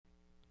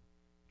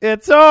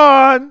It's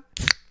on.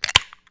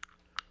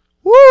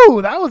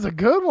 Woo, that was a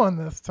good one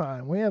this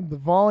time. We have the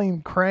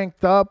volume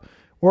cranked up.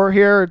 We're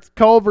here. It's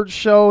Covert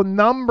Show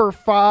number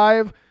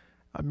 5.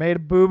 I made a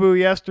boo-boo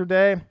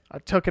yesterday. I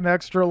took an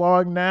extra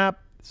long nap,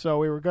 so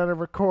we were going to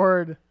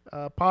record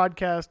a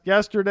podcast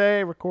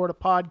yesterday, record a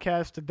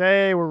podcast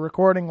today. We're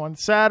recording one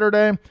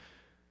Saturday,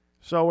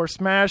 so we're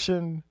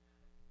smashing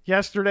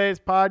yesterday's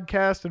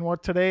podcast and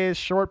what today's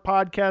short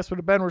podcast would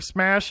have been. We're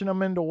smashing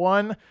them into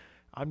one.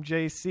 I'm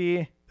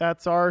JC.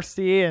 That's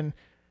RC, and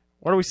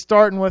what are we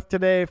starting with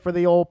today for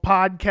the old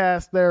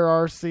podcast there,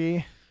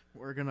 RC?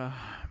 We're going to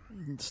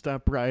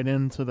step right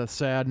into the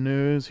sad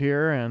news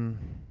here and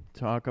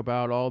talk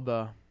about all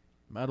the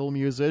metal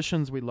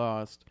musicians we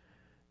lost.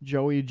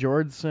 Joey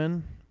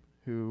Jordison,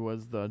 who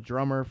was the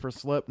drummer for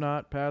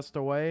Slipknot, passed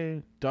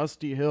away.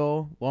 Dusty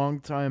Hill,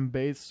 longtime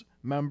bass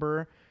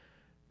member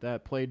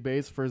that played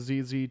bass for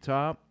ZZ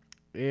Top.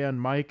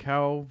 And Mike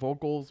Howe,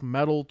 vocals,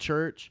 Metal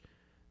Church.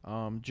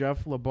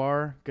 Jeff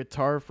LaBar,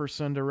 guitar for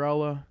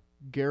Cinderella.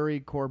 Gary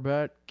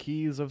Corbett,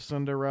 keys of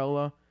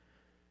Cinderella.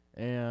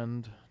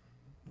 And,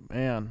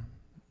 man,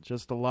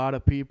 just a lot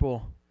of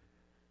people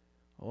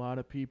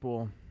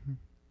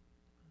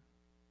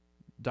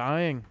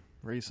dying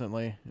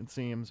recently, it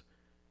seems.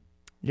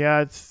 Yeah,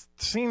 it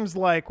seems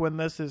like when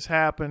this has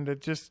happened, it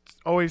just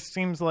always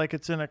seems like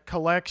it's in a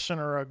collection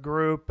or a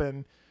group.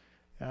 And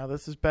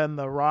this has been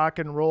the rock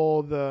and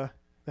roll, the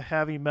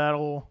heavy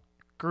metal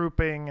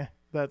grouping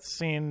that's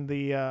seen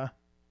the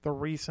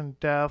recent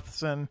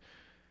deaths. And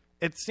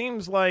it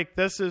seems like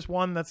this is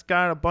one that's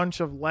got a bunch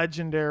of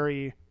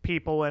legendary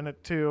people in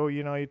it, too.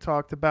 You know, you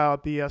talked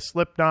about the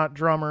Slipknot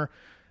drummer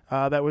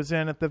that was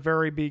in at the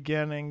very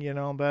beginning. You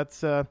know,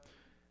 that's,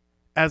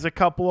 as a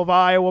couple of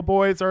Iowa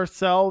boys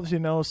ourselves, you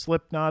know,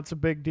 Slipknot's a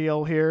big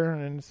deal here.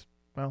 And, it's,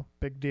 well,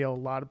 big deal a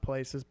lot of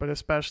places, but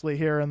especially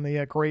here in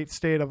the great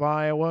state of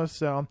Iowa.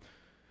 So,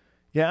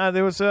 yeah,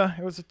 it was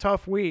a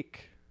tough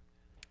week.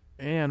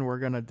 And we're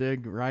going to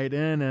dig right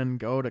in and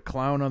go to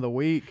Clown of the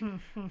Week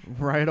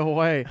right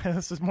away.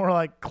 This is more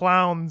like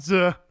Clowns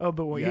of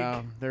the Week.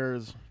 Yeah,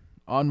 there's,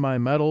 on my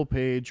metal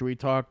page, we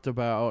talked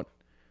about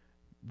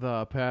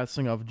the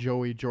passing of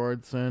Joey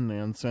Jordison,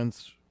 and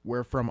since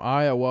we're from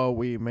Iowa,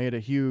 we made a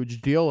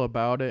huge deal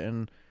about it,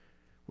 and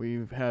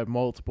we've had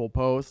multiple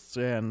posts,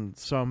 and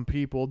some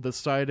people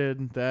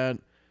decided that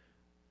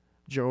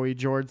Joey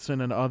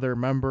Jordison and other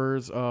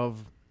members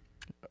of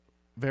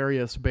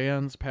various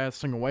bands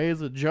passing away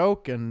is a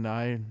joke, and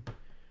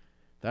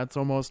that's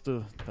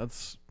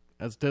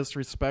as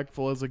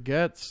disrespectful as it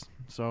gets.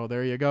 So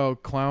there you go.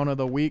 Clown of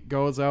the Week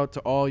goes out to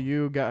all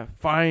you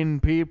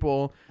fine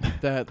people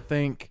that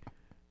think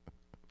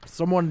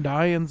someone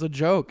dying's a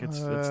joke.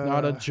 It's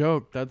not a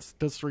joke. That's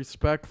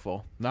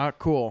disrespectful. Not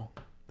cool.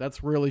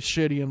 That's really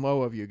shitty and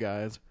low of you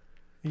guys.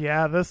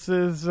 Yeah, this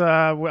is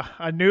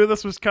I knew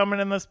this was coming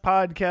in this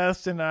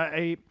podcast,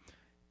 and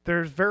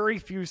there's very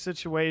few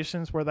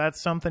situations where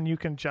that's something you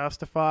can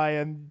justify.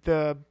 And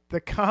the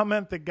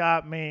comment that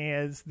got me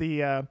is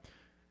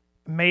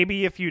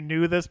maybe if you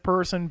knew this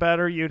person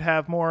better, you'd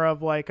have more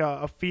of like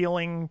a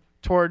feeling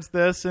towards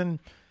this. And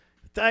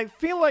I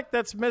feel like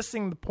that's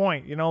missing the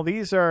point. You know,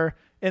 these are,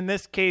 in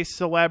this case,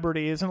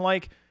 celebrities. And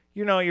like,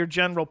 you know, your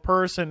general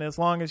person, as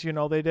long as, you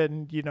know, they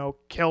didn't, you know,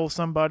 kill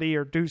somebody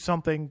or do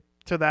something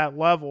to that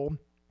level,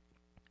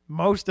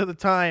 most of the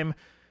time,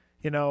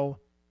 you know,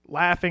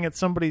 laughing at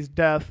somebody's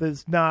death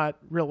is not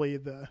really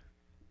the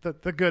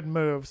good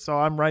move. So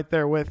I'm right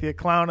there with you.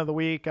 Clown of the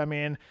Week. I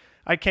mean,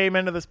 I came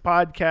into this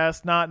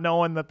podcast not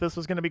knowing that this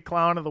was going to be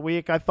Clown of the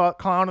Week. I thought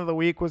Clown of the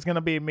Week was going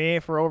to be me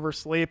for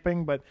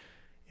oversleeping, but,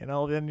 you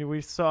know, then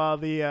we saw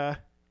the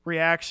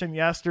reaction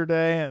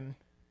yesterday, and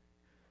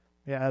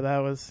yeah, that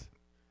was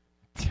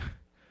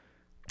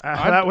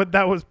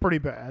that was pretty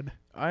bad.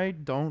 I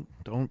don't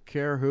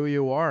care who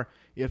you are.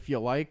 If you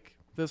like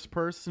this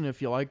person,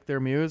 if you like their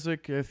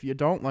music, if you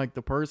don't like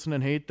the person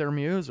and hate their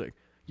music,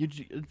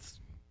 it's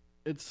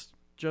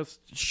just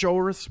show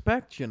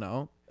respect, you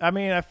know. I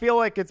mean, I feel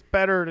like it's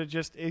better to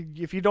just,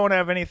 if you don't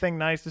have anything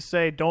nice to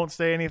say, don't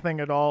say anything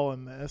at all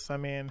in this. I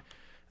mean,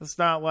 it's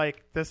not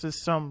like this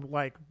is some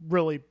like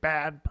really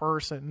bad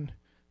person.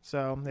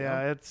 So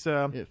yeah, it's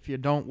if you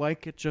don't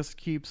like it, just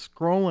keep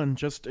scrolling.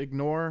 Just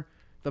ignore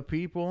the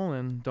people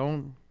and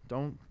don't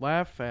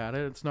laugh at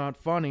it. It's not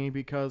funny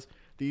because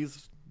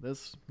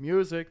this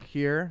music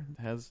here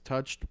has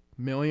touched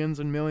millions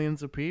and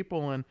millions of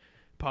people and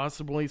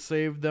possibly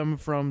saved them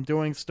from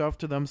doing stuff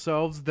to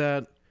themselves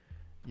that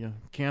you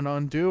can't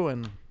undo,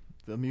 and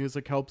the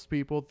music helps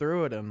people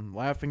through it, and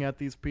laughing at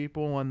these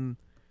people when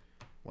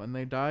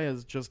they die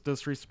is just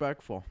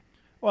disrespectful.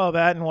 Well,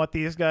 that and what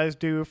these guys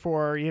do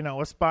for, you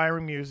know,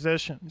 aspiring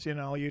musicians. You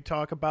know, you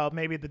talk about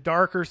maybe the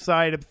darker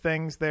side of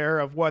things there,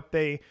 of what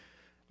they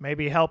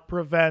maybe help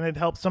prevent it,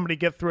 help somebody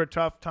get through a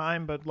tough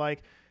time, but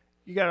like,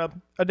 you got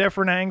a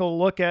different angle to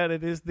look at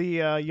it, is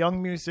the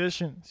young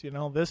musicians. You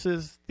know,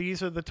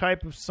 these are the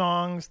type of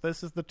songs,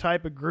 this is the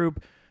type of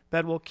group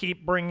that will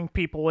keep bringing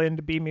people in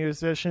to be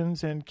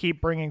musicians and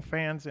keep bringing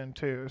fans in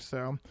too.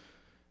 So,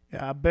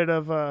 yeah, a bit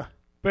of a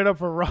bit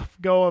of a rough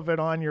go of it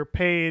on your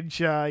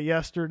page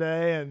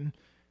yesterday, and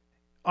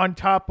on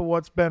top of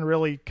what's been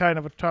really kind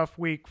of a tough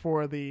week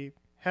for the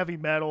heavy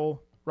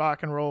metal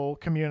rock and roll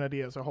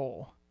community as a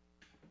whole.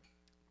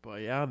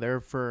 But yeah, there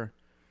for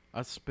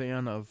a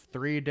span of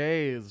 3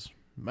 days,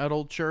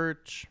 Metal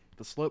Church,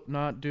 the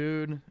Slipknot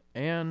dude,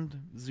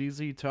 and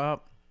ZZ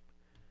Top.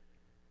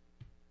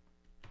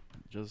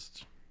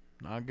 Just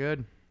not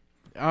good.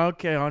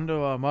 Okay, on to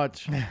a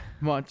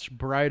much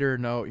brighter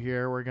note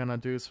here. We're going to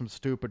do some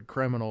stupid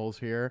criminals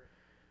here.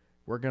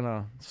 We're going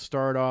to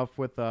start off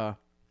with,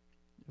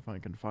 if I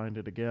can find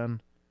it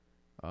again,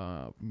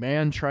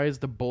 man tries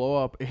to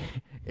blow up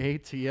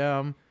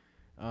ATM.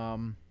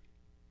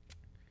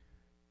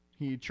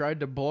 He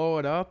tried to blow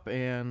it up,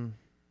 and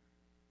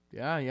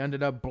yeah, he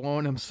ended up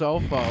blowing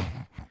himself up.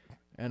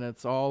 And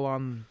it's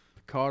all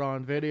caught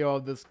on video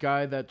of this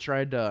guy that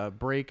tried to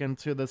break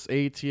into this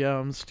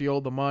ATM,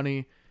 steal the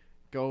money,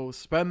 go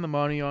spend the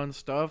money on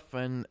stuff,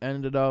 and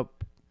ended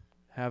up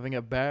having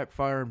it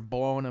backfire and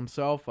blowing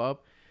himself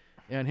up.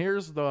 And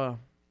here's the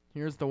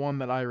one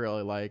that I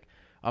really like.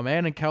 A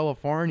man in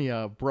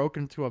California broke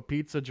into a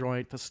pizza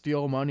joint to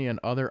steal money and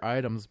other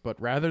items, but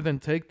rather than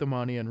take the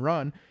money and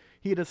run,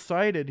 he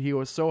decided he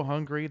was so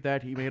hungry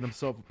that he made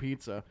himself a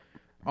pizza.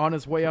 On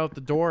his way out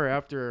the door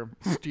after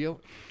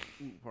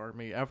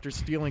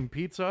stealing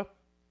pizza,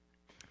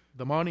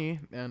 the money,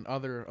 and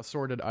other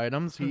assorted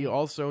items, he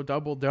also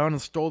doubled down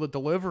and stole the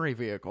delivery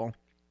vehicle.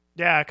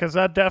 Yeah, because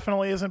that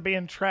definitely isn't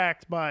being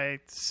tracked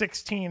by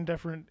 16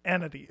 different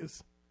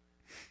entities.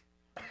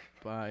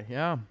 But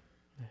yeah.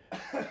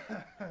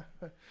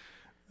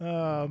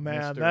 Oh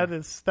man,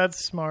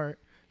 that's smart.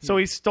 So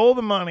he stole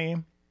the money.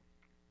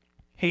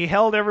 He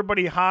held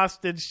everybody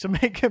hostage to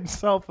make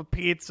himself a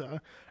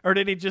pizza, or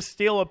did he just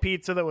steal a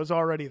pizza that was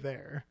already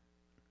there?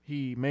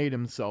 He made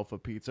himself a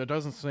pizza. It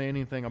doesn't say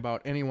anything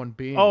about anyone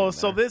being Oh,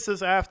 so this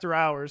is after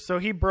hours. So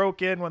he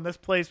broke in when this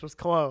place was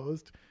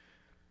closed.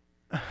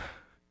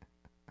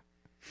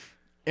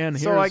 And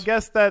so I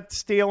guess that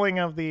stealing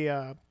of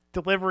the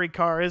delivery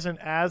car isn't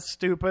as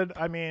stupid.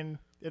 I mean,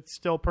 it's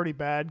still pretty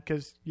bad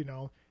because,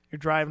 you're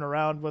driving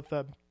around with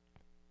a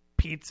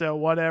pizza,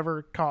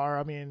 whatever car.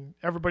 I mean,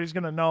 everybody's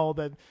going to know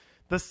that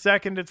the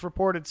second it's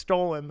reported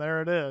stolen,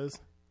 there it is.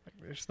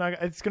 It's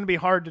going to be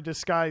hard to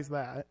disguise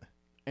that.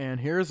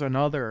 And here's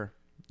another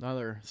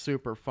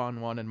super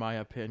fun one, in my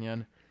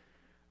opinion.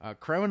 A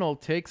criminal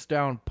takes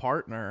down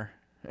partner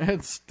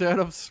instead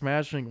of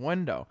smashing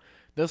window.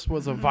 This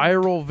was a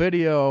viral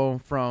video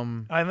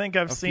from... I think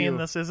I've seen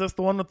this. Is this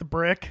the one with the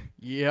brick?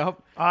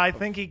 Yep. I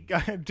think he...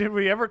 Did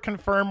we ever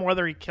confirm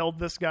whether he killed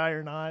this guy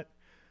or not?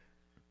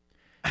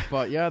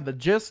 But yeah, the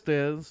gist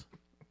is,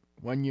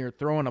 when you're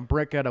throwing a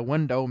brick at a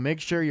window,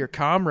 make sure your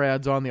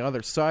comrade's on the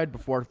other side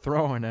before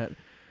throwing it.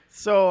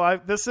 So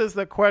this is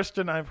the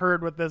question I've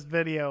heard with this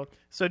video.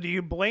 So do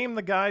you blame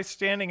the guy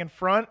standing in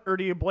front, or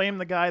do you blame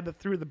the guy that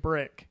threw the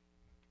brick?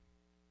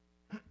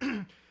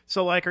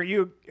 So like, are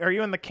you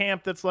in the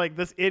camp that's like,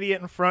 this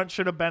idiot in front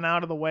should have been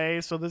out of the way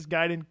so this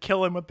guy didn't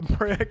kill him with the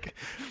brick?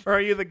 Or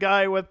are you the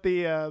guy with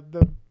the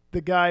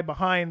guy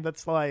behind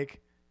that's like,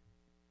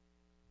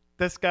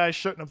 this guy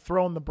shouldn't have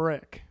thrown the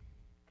brick?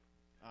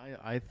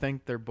 I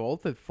think they're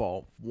both at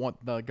fault.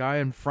 The guy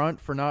in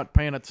front for not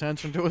paying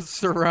attention to his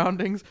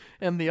surroundings,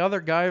 and the other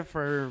guy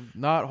for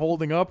not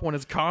holding up when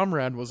his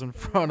comrade was in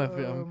front of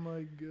him. Oh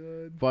my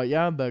god. But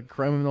yeah, the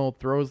criminal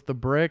throws the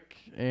brick,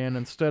 and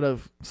instead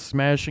of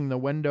smashing the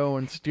window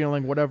and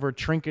stealing whatever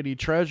trinkety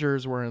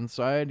treasures were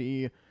inside,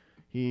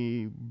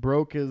 he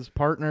broke his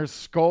partner's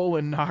skull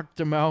and knocked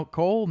him out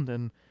cold,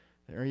 and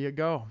there you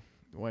go.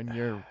 When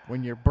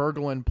you're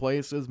burgling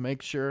places,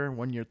 make sure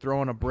when you're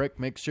throwing a brick,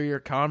 make sure your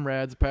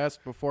comrades pass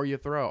before you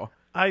throw.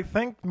 I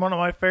think one of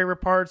my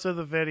favorite parts of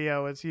the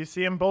video is you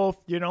see them both,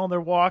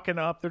 they're walking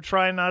up. They're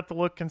trying not to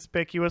look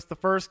conspicuous. The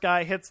first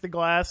guy hits the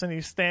glass and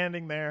he's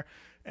standing there.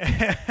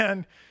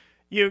 And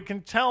you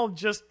can tell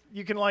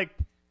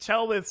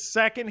tell the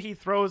second he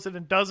throws it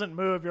and doesn't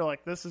move, you're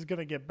like, this is going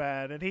to get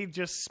bad. And he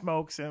just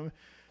smokes him.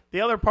 The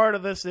other part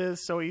of this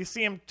is, so you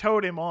see him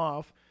tote him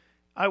off.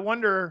 I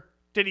wonder...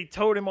 Did he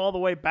tote him all the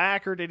way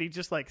back, or did he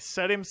just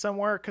set him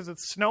somewhere? Because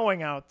it's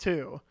snowing out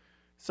too.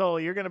 So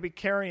you're going to be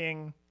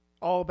carrying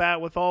all that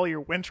with all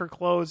your winter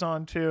clothes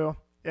on too.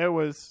 It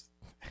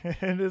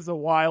is a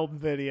wild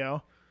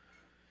video.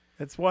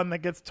 It's one that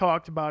gets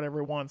talked about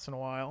every once in a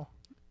while.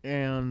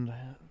 And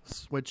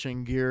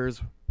switching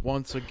gears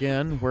once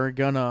again, we're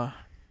going to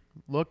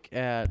look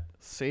at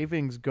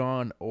Savings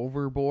Gone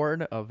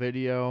Overboard, a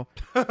video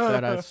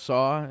that I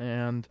saw.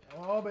 And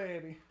oh,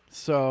 baby.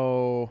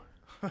 So...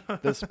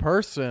 this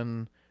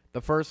person,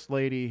 the first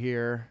lady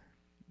here,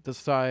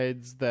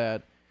 decides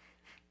that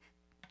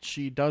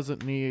she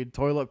doesn't need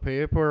toilet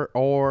paper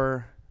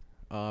or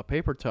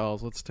paper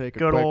towels. Let's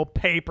take a old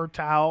paper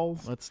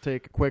towels. Let's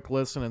take a quick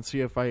listen and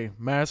see if I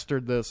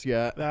mastered this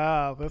yet.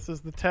 This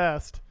is the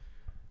test.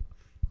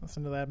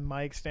 Listen to that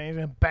mic stand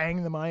and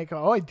bang the mic.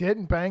 Oh, I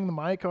didn't bang the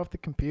mic off the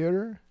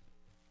computer.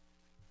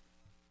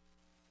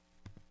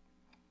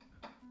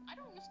 I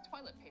don't use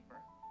toilet paper.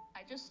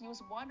 I just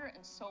use water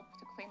and soap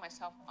to clean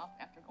myself up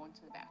after going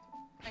to the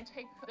bathroom. I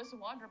take this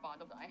water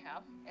bottle that I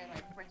have and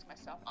I rinse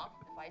myself off.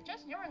 If I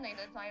just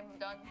urinated, I'm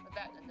done with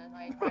that, and then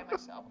I dry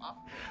myself off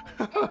with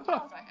the paper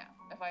towels I have.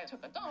 If I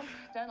took a dump,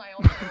 then I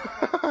also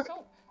use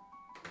soap.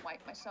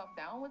 Wipe myself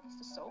down with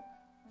the soap,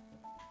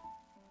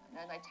 and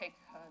then I take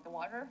the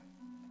water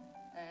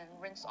and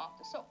rinse off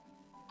the soap.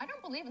 I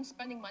don't believe in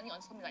spending money on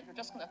something that you're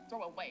just going to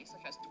throw away,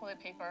 such as toilet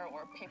paper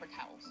or paper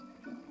towels.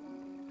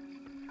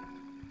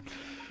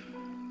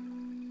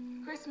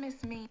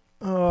 Christmas me.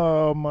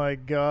 Oh my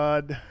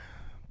God,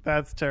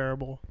 that's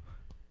terrible.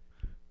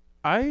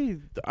 I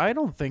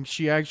don't think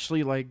she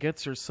actually like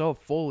gets herself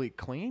fully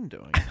clean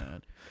doing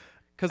that.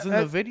 Because in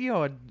the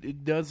video,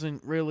 it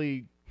doesn't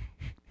really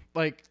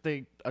like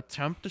they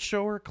attempt to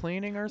show her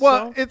cleaning herself.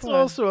 Well, it's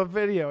also a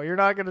video. You're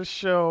not going to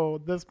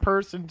show this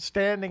person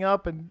standing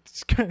up and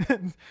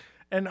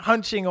and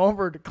hunching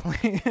over to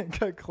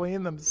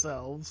clean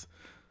themselves.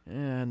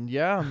 And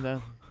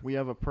then we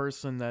have a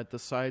person that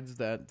decides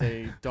that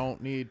they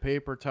don't need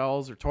paper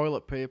towels or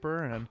toilet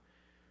paper,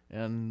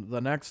 and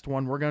the next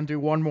one we're gonna do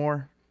one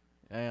more,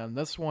 and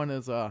this one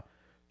is a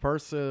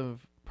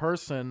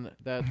person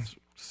that's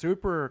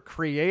super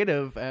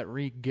creative at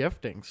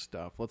regifting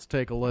stuff. Let's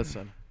take a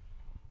listen.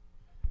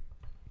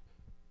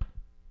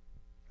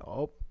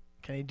 Oh,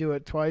 can he do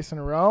it twice in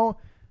a row?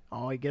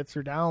 Oh, he gets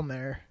her down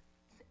there.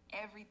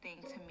 Everything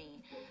to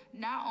me.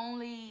 Not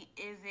only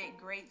is it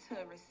great to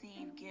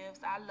receive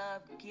gifts, I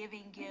love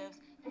giving gifts.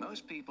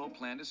 Most people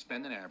plan to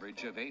spend an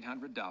average of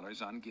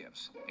 $800 on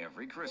gifts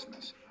every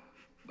Christmas.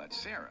 But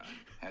Sarah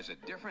has a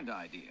different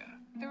idea.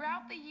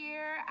 Throughout the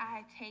year,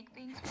 I take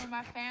things from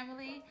my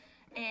family,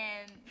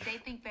 and they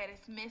think that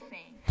it's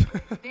missing.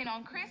 Then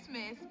on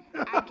Christmas,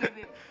 I give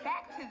it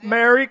back to them.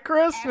 Merry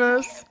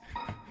Christmas!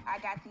 I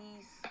got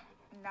these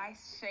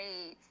nice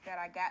shades that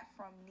I got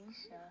from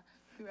Nisha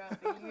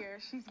throughout the year.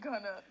 She's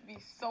gonna be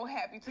so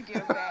happy to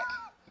get them back.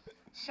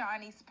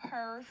 Shawnee's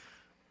purse.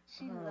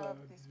 She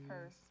loved this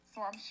purse.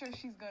 So I'm sure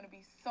she's gonna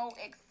be so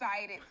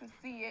excited to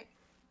see it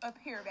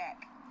appear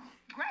back.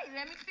 Great,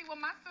 let me see what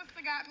my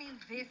sister got me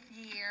this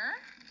year.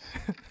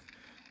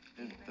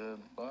 The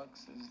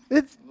box is...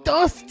 It's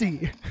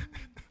dusty!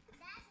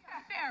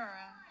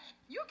 Sarah,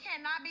 you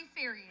cannot be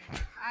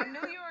serious. I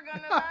knew you were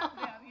gonna love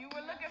them. You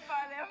were looking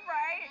for them,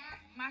 right?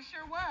 I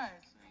sure was.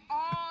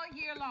 All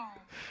year long.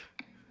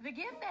 The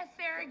gift that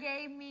Sarah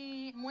gave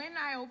me, when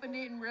I opened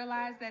it and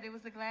realized that it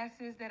was the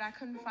glasses that I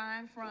couldn't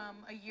find from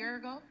a year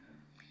ago,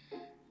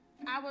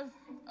 I was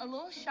a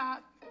little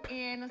shocked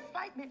and a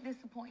slight bit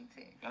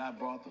disappointed. And I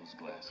brought those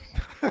glasses.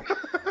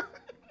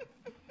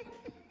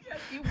 Yes,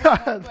 you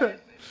brought those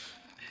glasses.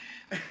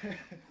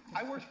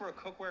 I worked for a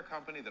cookware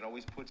company that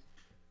always puts...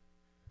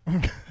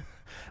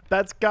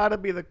 That's got to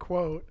be the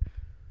quote.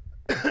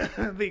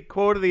 The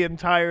quote of the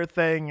entire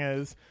thing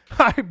is,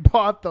 I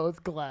bought those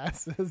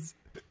glasses.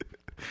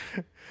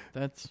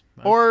 That's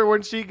Or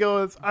when she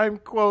goes, I'm,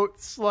 quote,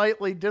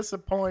 slightly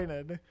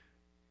disappointed.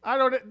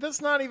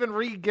 That's not even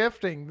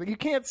re-gifting. You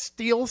can't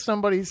steal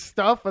somebody's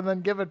stuff and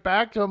then give it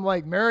back to them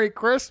like Merry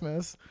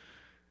Christmas.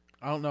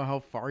 I don't know how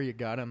far you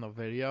got in the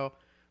video,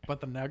 but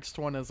the next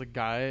one is a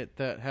guy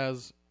that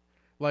has,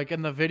 like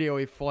in the video,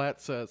 he flat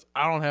says,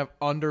 I don't have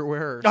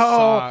underwear or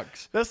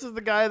socks. This is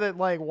the guy that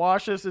like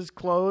washes his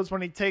clothes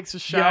when he takes a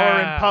shower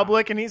in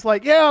public, and he's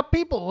like, yeah,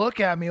 people look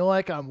at me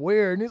like I'm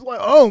weird. And he's like,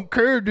 I don't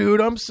care, dude.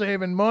 I'm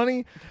saving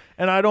money,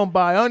 and I don't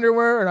buy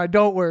underwear, and I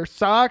don't wear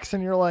socks.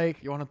 And you're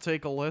like, You want to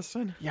take a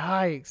listen?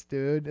 yikes,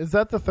 dude. Is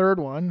that the third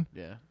one?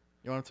 Yeah.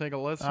 You want to take a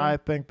listen? I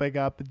think they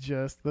got the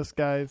gist. This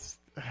guy's...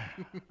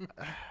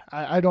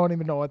 I don't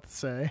even know what to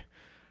say.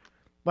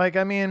 Like,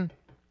 I mean...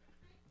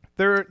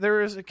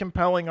 There is a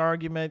compelling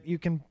argument. You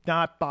can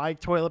not buy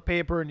toilet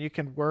paper and you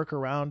can work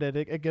around it.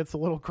 It gets a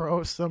little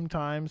gross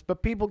sometimes,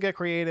 but people get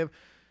creative.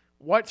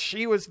 What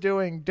she was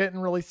doing didn't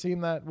really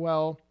seem that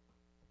well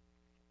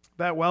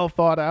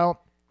thought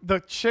out. The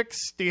chick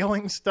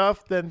stealing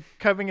stuff, then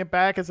giving it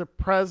back as a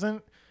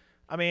present.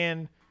 I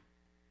mean,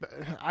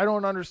 I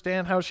don't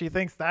understand how she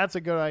thinks that's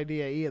a good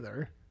idea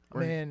either.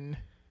 We're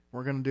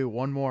gonna do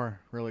one more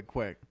really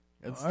quick.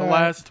 It's the All right.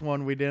 last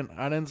one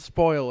I didn't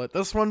spoil it.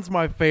 This one's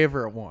my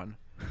favorite one.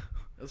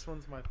 This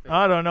one's my favorite.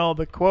 I don't know.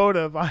 The quote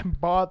of I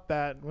bought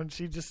that when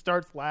she just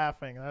starts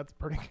laughing. That's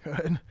pretty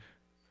good.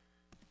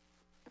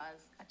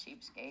 Was a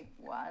cheapskate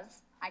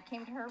was I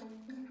came to her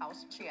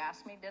house. She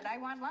asked me, did I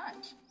want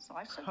lunch? So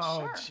I said, Oh,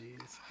 sure.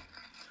 jeez.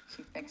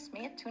 She fixed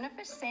me a tuna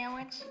fish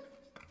sandwich.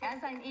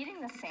 As I'm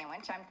eating the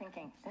sandwich, I'm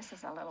thinking, this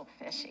is a little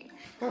fishy.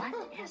 What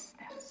is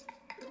this?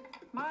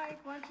 Mike,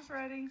 lunch is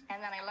ready.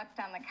 And then I looked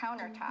on the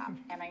countertop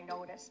and I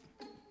noticed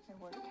there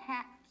were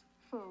cat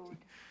food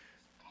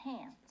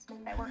cans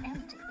that were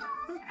empty.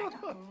 And I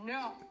thought,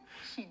 no,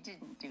 she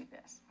didn't do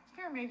this.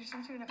 Here, made you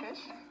some tuna fish.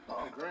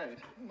 Oh, great.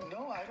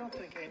 No, I don't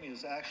think Amy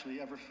has actually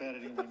ever fed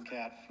anyone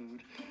cat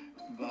food,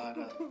 but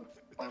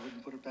I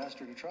wouldn't put it past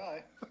her to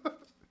try.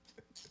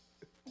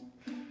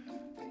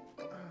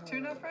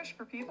 Tuna fish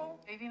for people,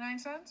 89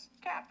 cents.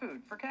 Cat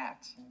food for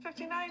cats,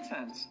 59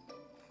 cents.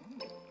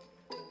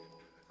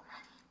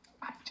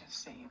 I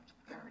saved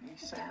 30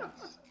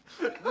 cents.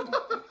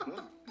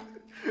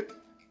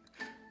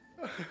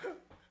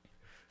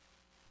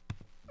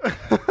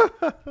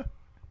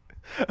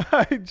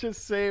 I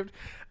just saved.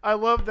 I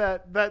love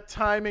that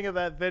timing of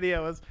that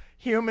video is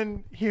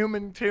human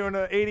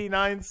tuna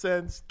 89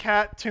 cents,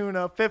 cat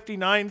tuna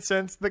 59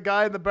 cents. The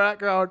guy in the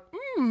background,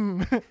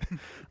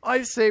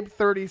 I saved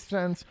 30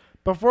 cents.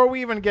 Before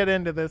we even get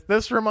into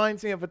this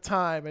reminds me of a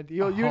time, and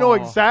you know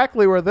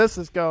exactly where this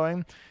is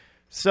going.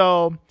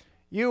 So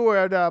you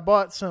had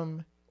bought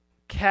some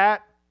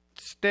cat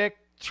stick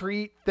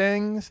treat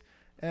things,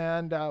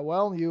 and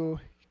you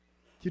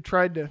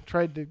tried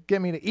to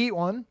get me to eat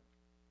one.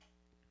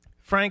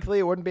 Frankly,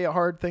 it wouldn't be a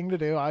hard thing to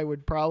do. I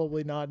would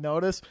probably not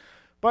notice.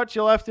 But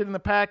you left it in the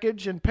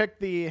package and picked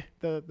the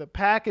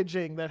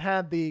packaging that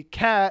had the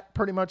cat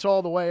pretty much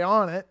all the way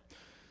on it.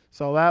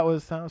 So that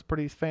was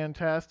pretty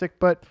fantastic.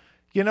 But,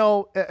 you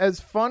know,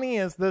 as funny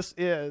as this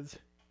is,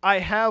 I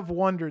have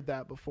wondered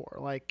that before.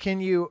 Like,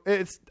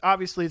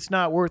 it's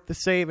not worth the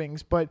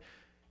savings, but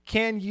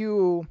can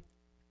you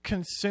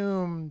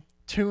consume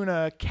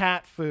tuna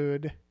cat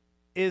food?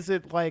 Is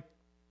it like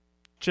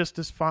just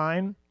as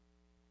fine?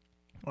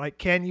 Like,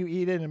 can you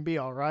eat it and be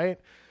all right?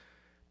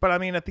 But I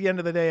mean, at the end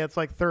of the day, it's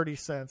like 30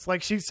 cents.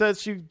 Like, she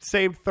says she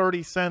saved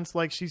 30 cents,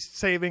 like she's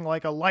saving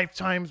like a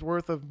lifetime's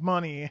worth of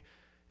money.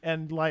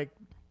 And like,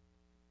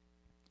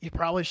 you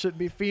probably shouldn't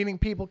be feeding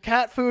people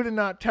cat food and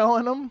not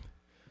telling them.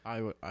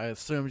 I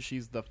assume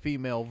she's the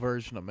female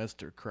version of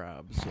Mr.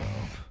 Krabs, so.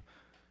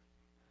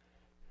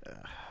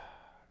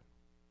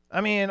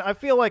 I mean, I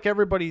feel like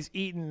everybody's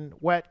eaten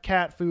wet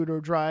cat food or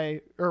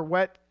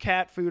wet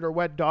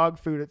dog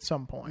food at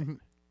some point.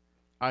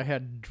 I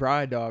had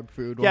dry dog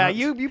food. Yeah, once.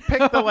 you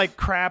picked the like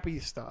crappy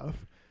stuff.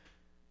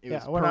 It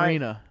was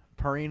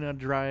Purina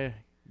dry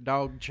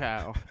dog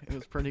chow. It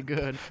was pretty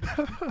good.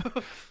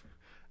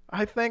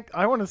 I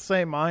want to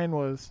say mine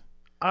was,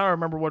 I don't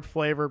remember what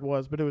flavor it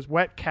was, but it was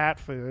wet cat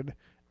food,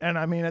 and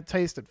I mean, it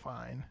tasted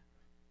fine.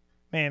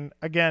 Man,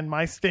 again,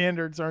 my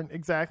standards aren't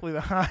exactly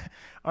the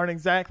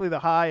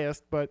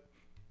highest, but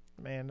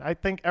man, I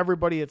think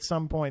everybody at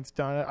some point's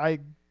done it.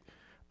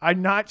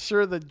 I'm not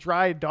sure the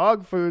dry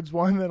dog food's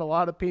one that a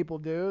lot of people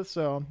do,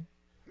 so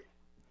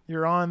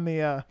you're on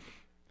the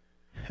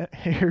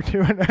you're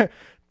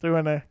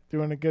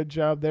doing a good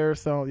job there.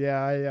 So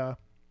yeah,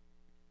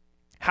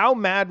 how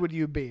mad would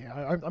you be?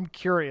 I'm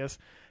curious.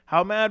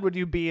 How mad would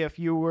you be if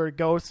you were to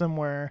go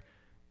somewhere?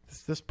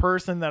 This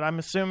person that I'm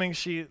assuming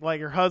she, like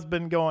her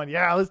husband going,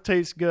 yeah, this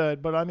tastes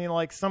good. But I mean,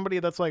 like somebody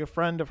that's like a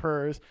friend of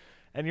hers,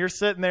 and you're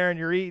sitting there and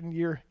you're eating,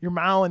 you're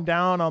mowing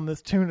down on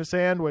this tuna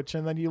sandwich,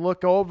 and then you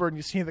look over and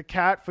you see the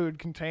cat food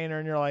container,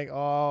 and you're like,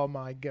 oh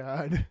my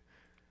God.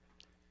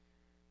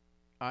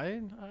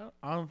 I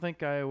don't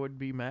think I would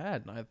be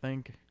mad. I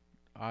think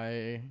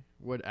I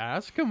would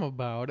ask him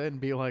about it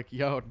and be like,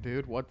 yo,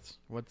 dude, what's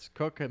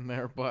cooking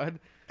there, bud?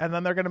 And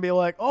then they're going to be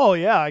like, oh,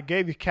 yeah, I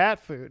gave you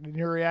cat food. And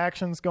your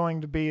reaction's going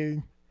to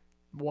be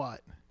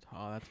what?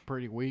 Oh, that's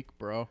pretty weak,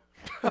 bro.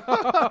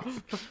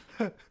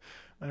 There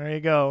you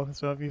go.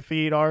 So if you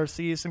feed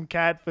RC some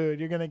cat food,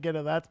 you're going to get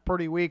that's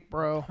pretty weak,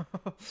 bro.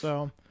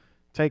 So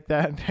take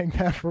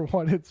that for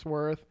what it's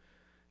worth.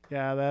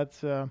 Yeah,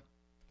 that's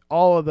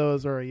all of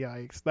those are a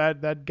yikes.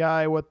 That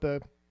guy with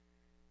the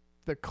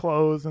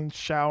clothes and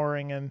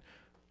showering and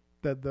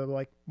the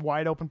like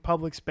wide open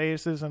public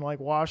spaces and like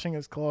washing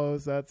his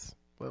clothes, that's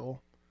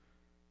little.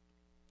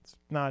 It's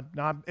not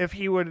if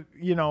he would,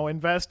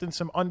 invest in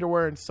some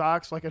underwear and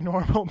socks like a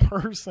normal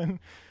person,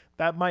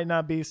 that might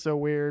not be so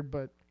weird,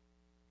 but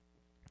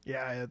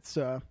yeah, it's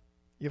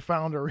you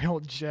found a real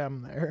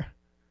gem there.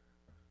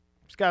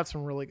 It's got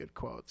some really good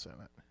quotes in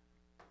it.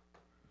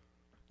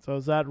 So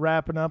is that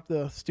wrapping up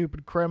the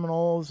stupid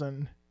criminals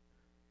and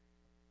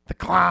the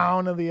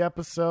clown of the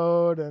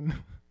episode? And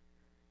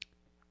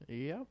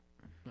yep,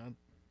 that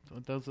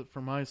does it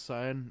for my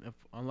side.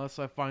 Unless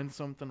I find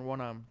something when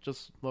I'm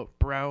just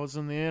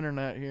browsing the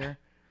internet here.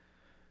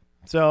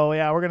 So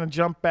yeah, we're gonna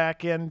jump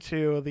back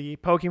into the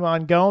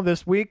Pokemon Go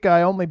this week.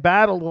 I only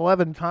battled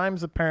 11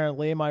 times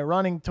apparently. My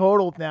running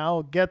total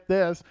now, get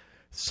this,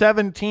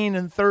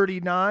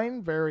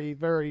 17-39. Very,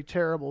 very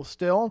terrible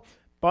still.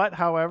 But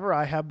however,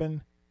 I have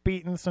been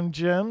beating some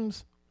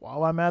gyms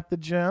while I'm at the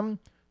gym.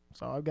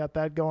 So I've got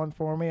that going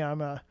for me.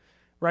 I'm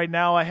right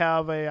now I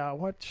have a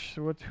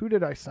who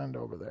did I send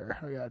over there?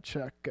 I gotta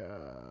check.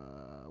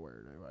 Where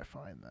do I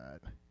find that?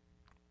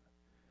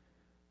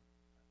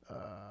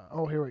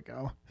 Here we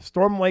go.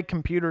 Storm Lake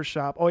Computer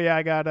Shop. Oh yeah,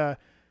 I got a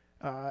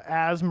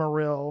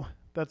Asmaril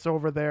that's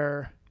over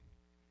there,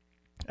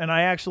 and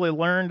I actually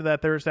learned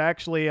that there's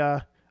actually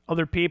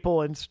other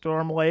people in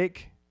Storm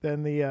Lake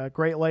than the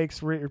Great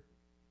Lakes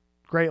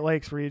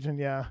region.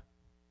 Yeah,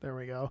 there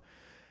we go.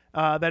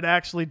 That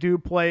actually do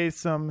play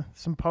some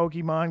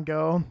Pokemon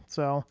Go.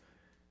 So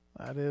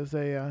that is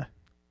a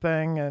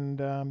thing.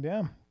 And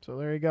yeah, so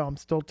there you go. I'm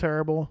still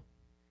terrible.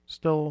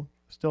 Still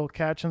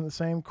catching the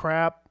same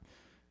crap.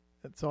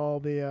 It's all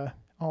the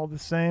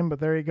same, but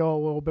there you go. A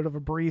little bit of a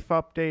brief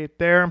update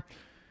there.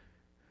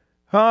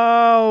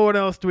 Oh, what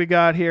else do we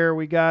got here?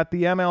 We got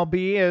the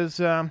MLB is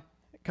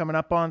coming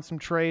up on some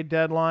trade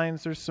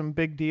deadlines. There's some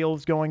big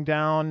deals going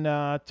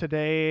down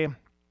today.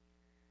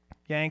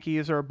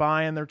 Yankees are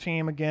buying their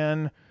team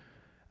again.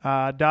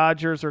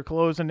 Dodgers are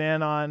closing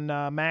in on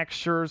Max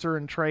Scherzer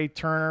and Trey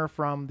Turner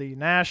from the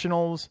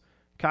Nationals.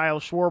 Kyle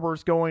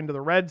Schwarber's going to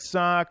the Red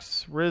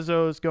Sox.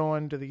 Rizzo's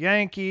going to the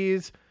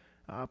Yankees.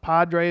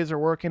 Padres are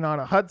working on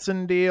a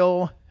Hudson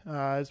deal,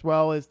 as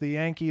well as the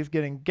Yankees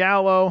getting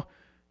Gallo.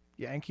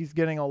 Yankees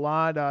getting a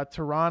lot.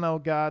 Toronto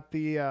got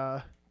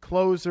the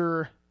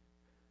closer.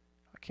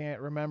 I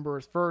can't remember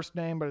his first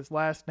name, but his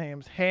last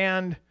name's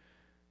Hand.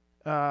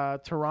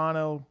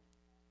 Toronto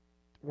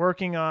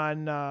working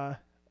on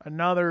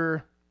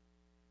another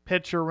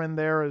pitcher in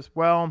there as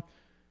well,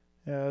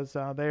 as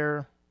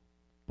they're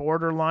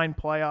borderline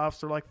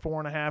playoffs. They're like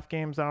 4.5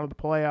 games out of the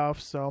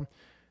playoffs, so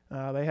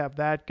they have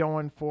that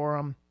going for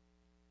them.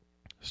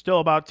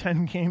 Still about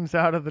 10 games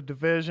out of the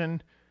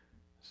division,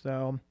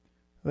 so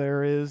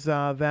there is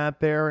that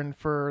there. And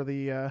for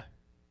the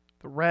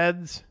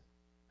Reds,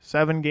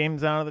 7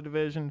 games out of the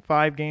division,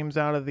 5 games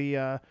out of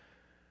the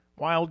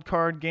wild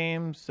card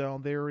games, so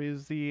there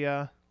is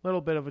the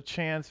little bit of a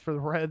chance for the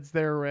Reds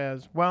there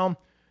as well.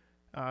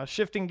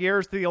 Shifting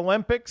gears to the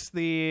Olympics,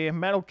 the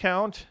medal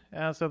count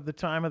as of the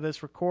time of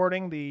this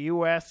recording, the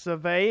U.S.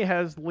 of A.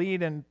 has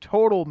lead in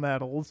total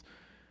medals.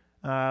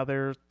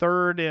 They're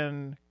third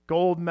in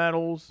gold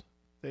medals.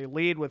 They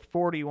lead with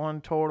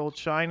 41 total.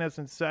 China's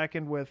in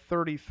second with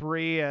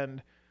 33,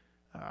 and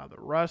the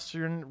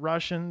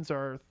Russians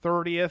are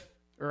 30th,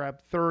 or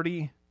have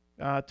 30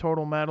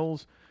 total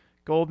medals.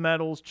 Gold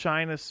medals,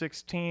 China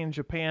 16,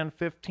 Japan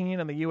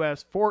 15, and the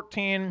U.S.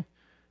 14.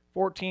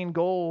 14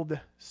 gold,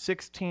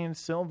 16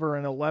 silver,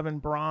 and 11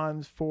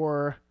 bronze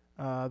for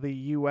the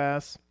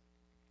U.S.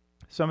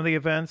 Some of the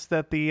events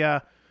that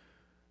the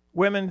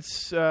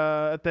women's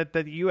that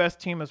the U.S.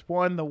 team has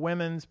won: the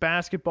women's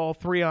basketball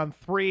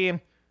 3-on-3.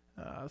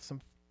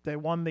 They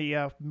won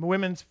the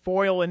women's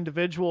foil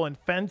individual and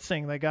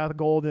fencing. They got the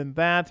gold in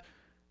that.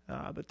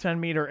 The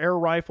 10-meter air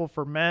rifle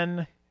for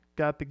men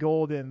got the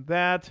gold in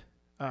that.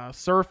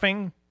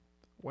 Surfing,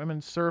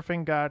 women's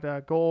surfing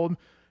got gold.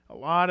 A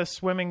lot of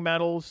swimming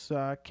medals.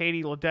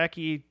 Katie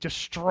Ledecky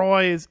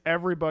destroys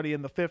everybody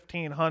in the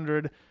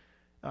 1500.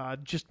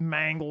 Just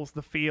mangles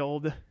the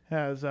field,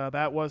 as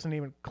that wasn't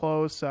even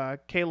close.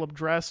 Caleb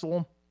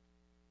Dressel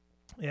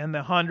in the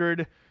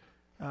 100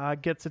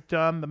 gets it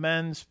done. The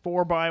men's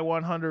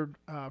 4x100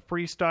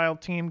 freestyle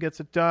team gets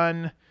it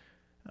done.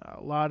 A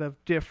lot of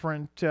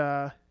different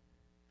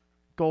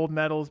gold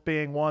medals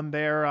being won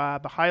there.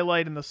 The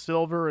highlight in the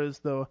silver is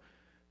the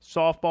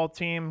softball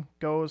team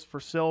goes for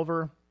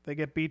silver. They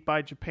get beat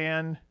by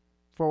Japan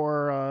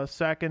for a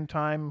second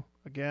time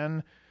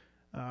again.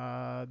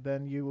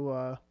 Then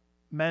you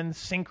men's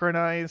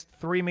synchronized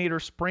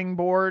 3-meter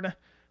springboard,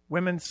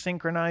 women's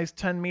synchronized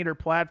 10-meter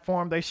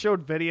platform. They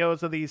showed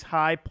videos of these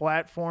high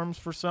platforms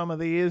for some of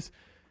these.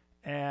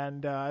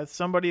 And as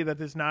somebody that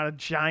is not a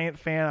giant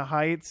fan of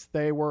heights,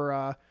 they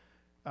were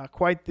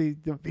quite the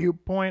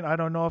viewpoint. I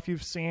don't know if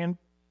you've seen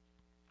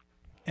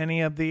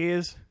any of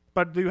these,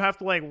 but you have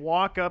to like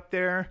walk up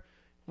there,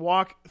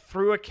 walk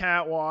through a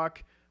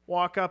catwalk,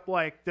 walk up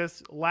like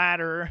this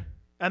ladder,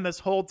 and this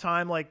whole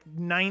time like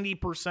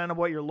 90% of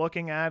what you're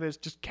looking at is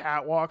just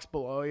catwalks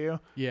below you.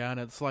 Yeah, and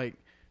it's like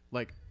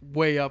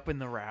way up in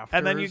the rafters.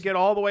 And then you get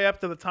all the way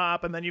up to the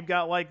top, and then you've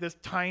got like this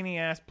tiny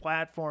ass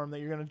platform that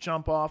you're going to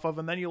jump off of,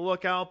 and then you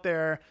look out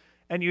there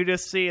and you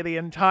just see the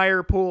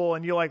entire pool,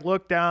 and you like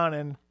look down.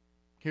 And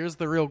here's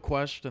the real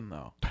question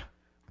though.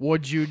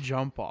 Would you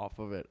jump off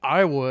of it?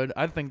 I would.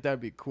 I think that'd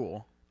be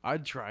cool.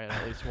 I'd try it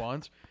at least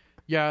once.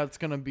 Yeah, it's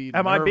going to be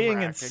Am I being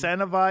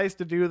incentivized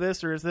to do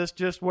this, or is this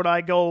just would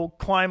I go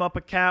climb up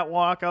a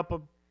catwalk, up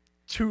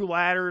 2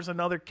 ladders,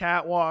 another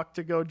catwalk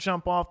to go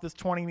jump off this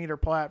 20-meter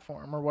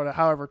platform, or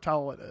however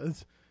tall it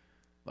is?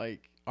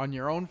 Like, on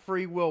your own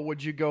free will,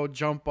 would you go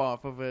jump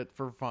off of it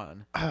for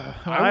fun?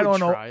 I don't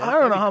know. I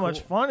don't know how much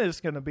fun it's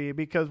going to be,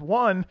 because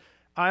one,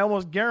 I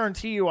almost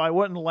guarantee you I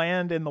wouldn't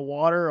land in the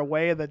water a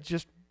way that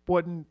just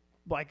wouldn't,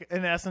 like,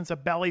 in essence, a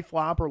belly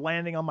flop or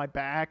landing on my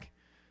back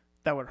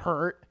that would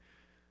hurt.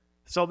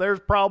 So there's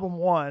problem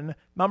one.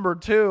 Number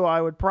two,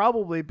 I would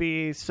probably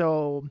be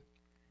so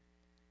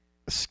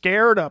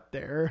scared up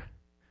there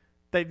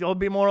that it'll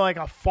be more like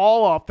a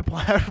fall off the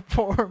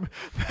platform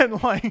than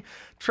like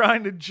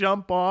trying to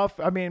jump off.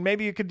 I mean,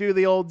 maybe you could do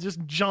the old just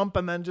jump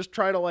and then just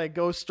try to like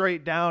go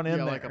straight down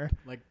in there.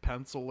 Like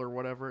pencil or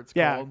whatever it's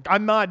called. Yeah,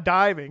 I'm not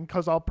diving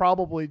because I'll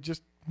probably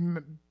just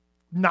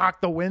knock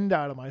the wind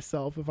out of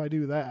myself if I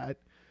do that.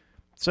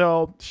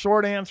 So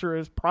short answer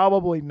is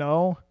probably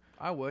no.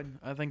 I would.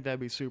 I think that'd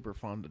be super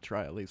fun to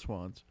try at least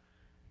once.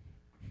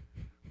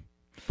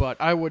 But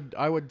I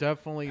would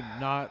definitely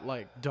not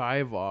like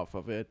dive off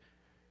of it.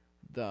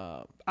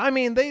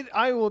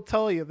 I will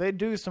tell you, they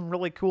do some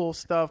really cool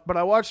stuff, but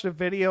I watched a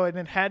video and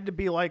it had to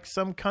be like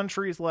some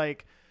countries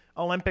like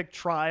Olympic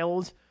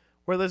trials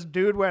where this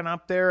dude went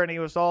up there and he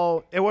was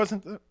it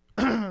wasn't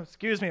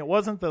excuse me, it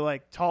wasn't the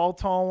like tall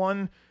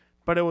one.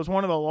 but it was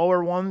one of the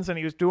lower ones, and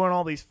he was doing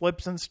all these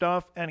flips and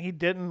stuff, and he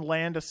didn't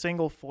land a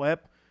single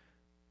flip.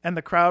 And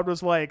the crowd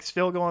was like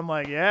still going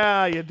like,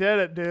 yeah, you did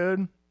it,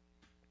 dude.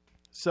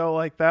 So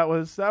like that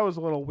was a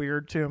little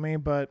weird to me,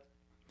 but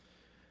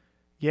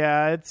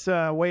yeah, it's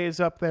ways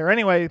up there.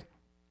 Anyway,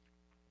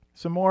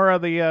 some more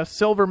of the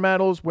silver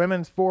medals,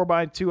 women's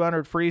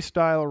 4x200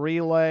 freestyle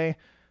relay.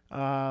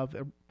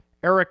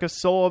 Erica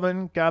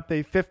Sullivan got the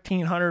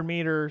 1,500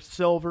 meter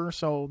silver,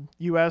 so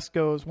U.S.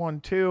 goes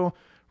 1-2.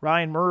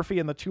 Ryan Murphy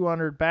in the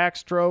 200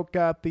 backstroke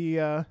got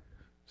the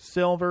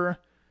silver.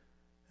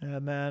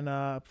 And then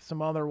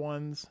some other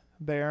ones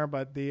there,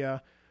 but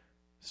the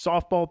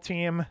softball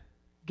team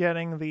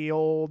getting the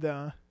old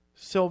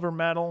silver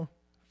medal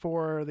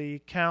for the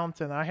count,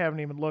 and I haven't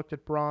even looked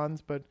at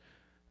bronze, but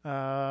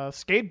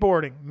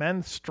skateboarding,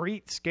 men's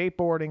street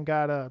skateboarding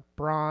got a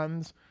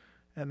bronze,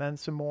 and then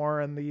some more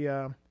in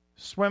the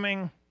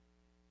swimming.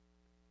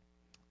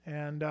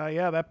 And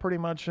yeah, that pretty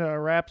much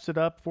wraps it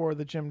up for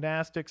the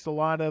gymnastics. A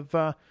lot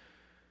of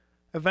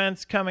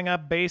events coming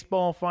up.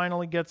 Baseball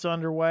finally gets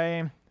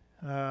underway.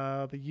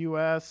 The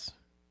U.S.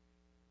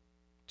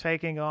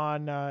 taking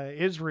on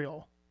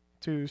Israel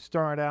to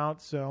start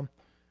out, so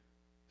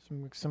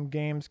some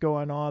games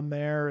going on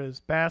there. As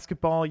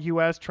basketball,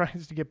 U.S.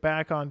 tries to get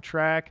back on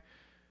track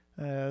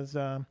as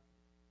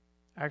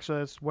actually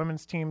this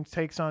women's team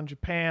takes on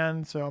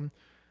Japan, so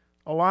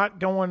a lot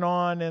going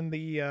on in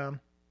the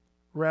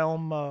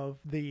realm of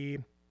the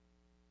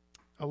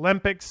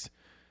Olympics.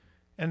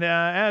 And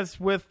as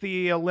with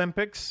the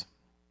Olympics,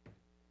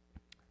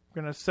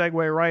 we're going to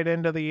segue right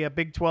into the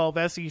Big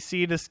 12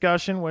 SEC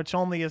discussion, which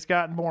only has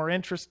gotten more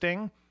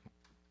interesting.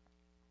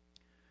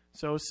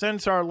 So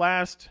since our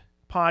last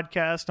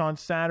podcast on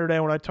Saturday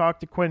when I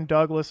talked to Quinn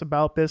Douglas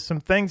about this, some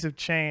things have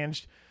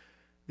changed.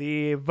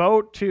 The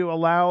vote to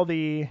allow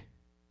the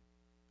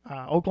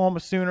Oklahoma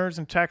Sooners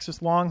and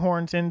Texas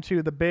Longhorns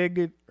into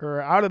the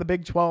out of the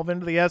Big 12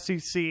 into the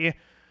SEC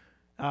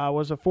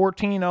was a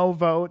 14-0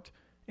 vote,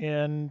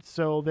 and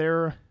so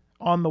they're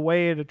on the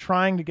way to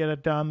trying to get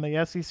it done.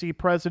 The SEC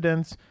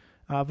presidents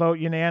vote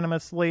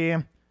unanimously.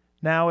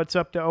 Now it's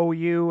up to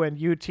OU and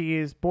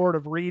UT's Board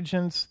of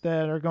Regents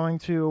that are going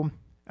to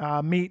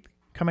meet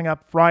coming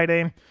up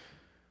Friday.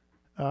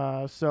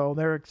 So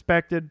they're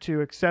expected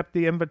to accept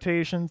the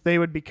invitations. They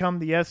would become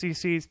the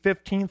SEC's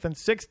 15th and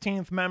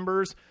 16th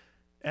members.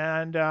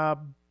 And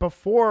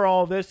before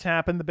all this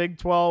happened, the Big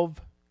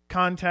 12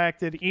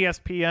 contacted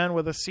ESPN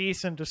with a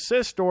cease and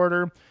desist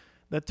order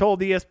that told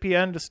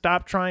ESPN to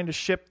stop trying to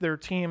ship their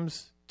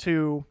teams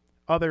to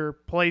other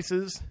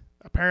places.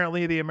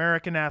 Apparently, the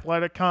American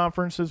Athletic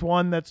Conference is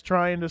one that's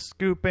trying to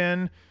scoop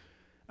in.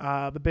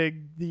 The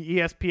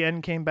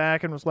ESPN came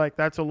back and was like,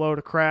 that's a load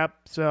of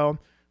crap. So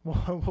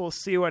we'll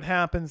see what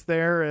happens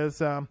there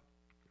as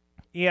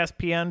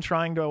ESPN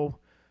trying to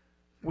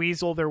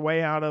weasel their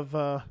way out of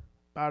about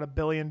 $1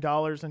 billion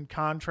in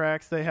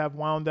contracts they have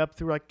wound up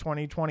through like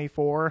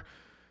 2024.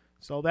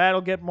 So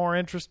that'll get more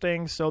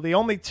interesting. So the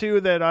only two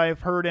that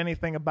I've heard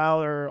anything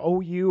about are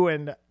OU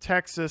and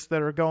Texas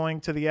that are going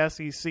to the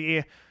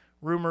SEC.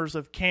 Rumors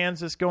of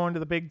Kansas going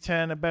to the Big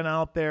Ten have been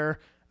out there.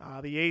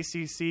 The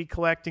ACC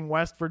collecting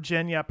West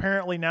Virginia.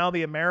 Apparently now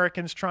the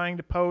Americans trying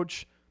to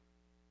poach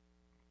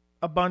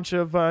a bunch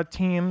of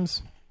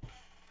teams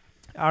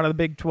out of the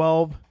Big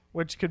 12,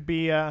 which could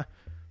be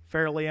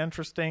fairly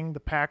interesting. The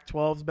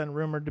Pac-12's been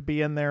rumored to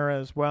be in there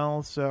as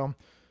well. So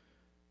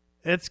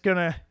it's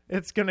gonna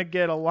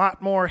get a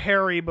lot more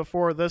hairy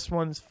before this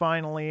one's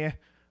finally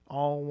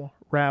all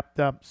wrapped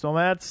up. So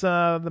that's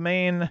the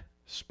main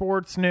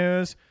sports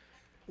news.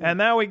 And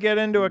now we get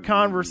into a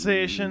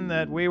conversation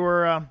that we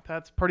were,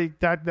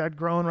 that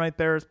groan right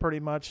there is pretty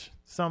much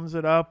sums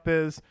it up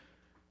is.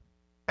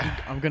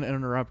 I'm going to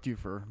interrupt you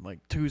for like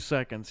 2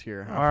 seconds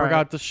here. I All forgot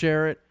right. to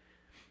share it.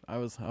 I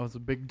was a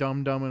big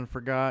dum-dum and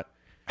forgot.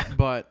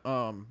 But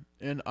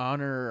in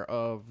honor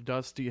of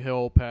Dusty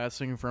Hill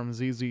passing from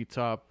ZZ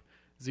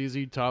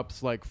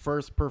Top's like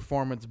first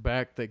performance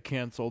back, they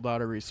canceled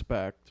out of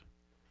respect.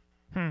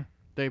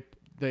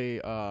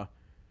 They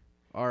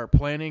are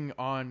planning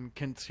on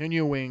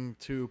continuing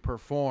to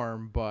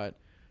perform, but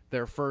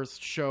their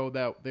first show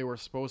that they were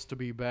supposed to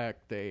be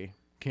back, they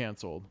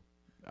canceled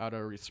out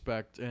of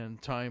respect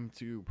and time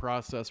to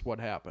process what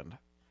happened.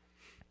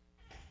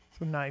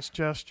 It's a nice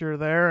gesture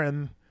there,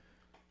 and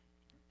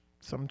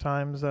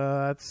sometimes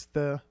that's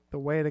the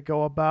way to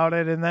go about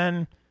it. And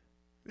then,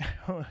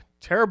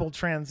 terrible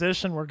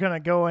transition, we're going to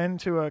go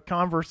into a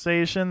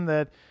conversation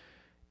that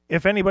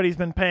if anybody's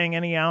been paying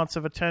any ounce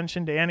of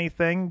attention to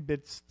anything,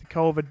 it's the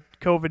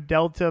COVID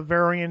Delta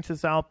variant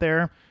is out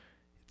there.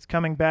 It's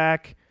coming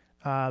back.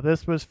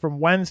 This was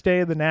from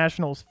Wednesday, the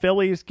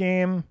Nationals-Phillies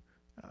game.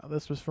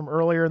 This was from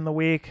earlier in the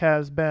week,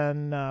 has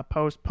been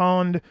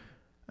postponed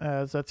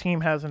as a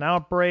team has an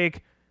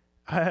outbreak.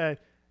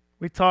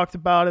 We talked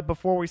about it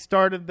before we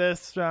started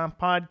this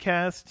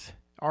podcast.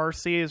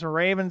 RC is a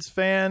Ravens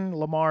fan.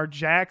 Lamar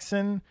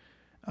Jackson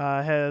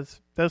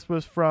this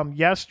was from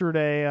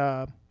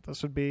yesterday.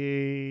 This would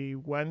be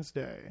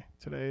Wednesday.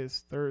 Today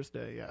is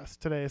Thursday. Yes,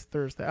 today is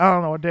Thursday. I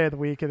don't know what day of the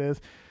week it is.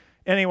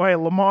 Anyway,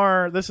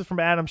 Lamar, this is from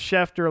Adam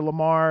Schefter.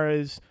 Lamar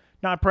is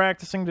not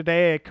practicing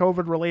today, a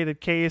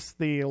COVID-related case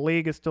the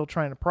league is still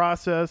trying to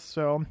process.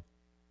 So,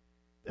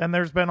 and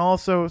there's been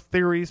also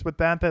theories with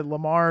that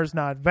Lamar is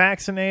not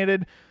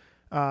vaccinated.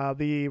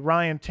 The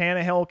Ryan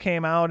Tannehill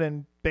came out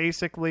and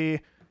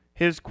basically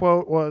his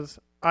quote was,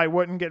 "I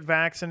wouldn't get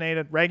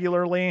vaccinated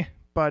regularly,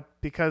 but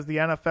because the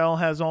NFL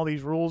has all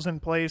these rules in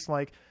place,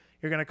 like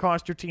you're going to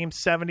cost your team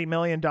 $70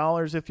 million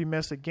if you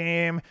miss a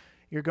game.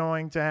 You're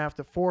going to have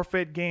to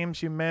forfeit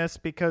games you miss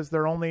because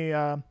they're only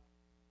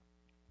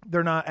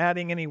they're not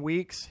adding any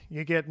weeks.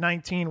 You get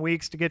 19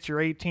 weeks to get your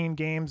 18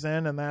 games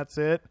in, and that's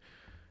it."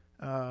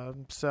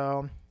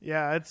 So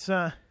yeah, it's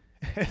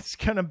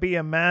going to be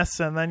a mess.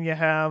 And then you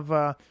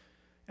have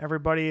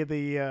everybody,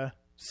 the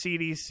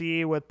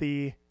CDC with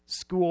the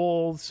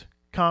schools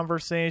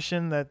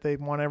conversation that they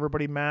want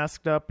everybody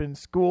masked up in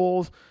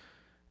schools.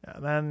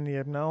 And then,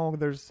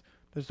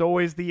 there's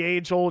always the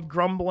age-old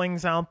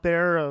grumblings out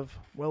there of,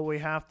 will we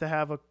have to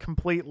have a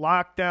complete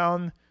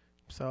lockdown?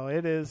 So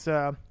it is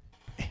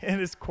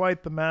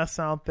quite the mess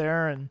out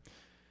there. And,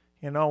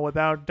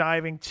 without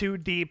diving too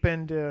deep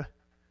into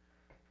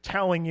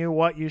telling you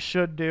what you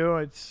should do,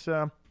 it's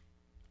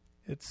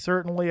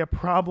certainly a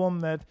problem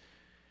that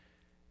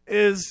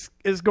is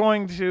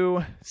going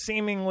to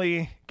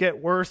seemingly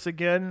get worse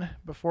again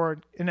before it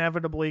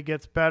inevitably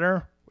gets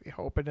better. We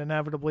hope it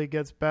inevitably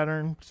gets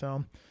better.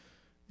 So,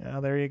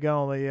 there you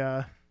go.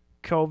 The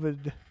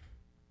COVID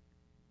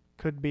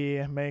could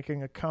be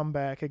making a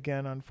comeback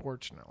again,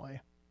 unfortunately.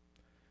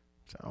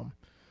 So,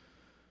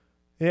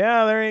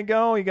 yeah, there you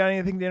go. You got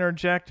anything to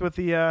interject with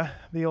the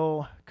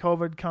old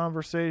COVID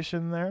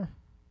conversation there?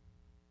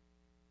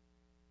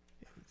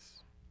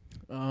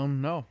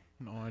 No,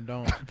 I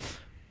don't.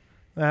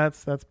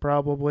 That's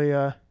probably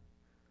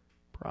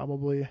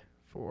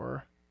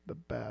for the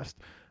best.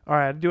 All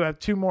right, I do have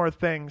two more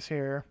things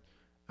here.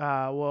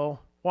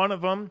 One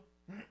of them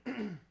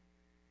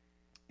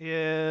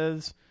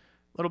is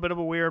a little bit of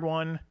a weird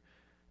one.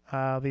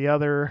 The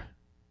other,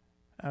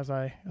 as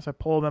I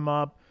pull them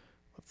up,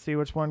 let's see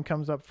which one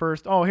comes up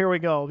first. Oh, here we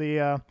go.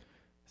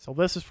 So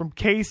this is from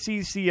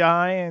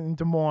KCCI in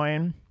Des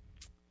Moines.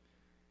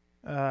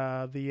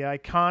 The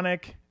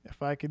iconic.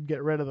 If I could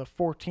get rid of the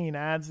 14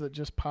 ads that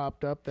just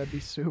popped up, that'd be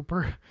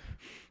super.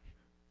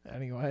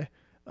 Anyway,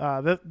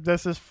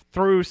 this is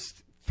through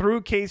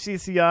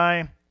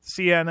KCCI.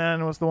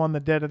 CNN was the one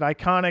that did it.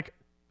 Iconic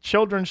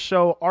children's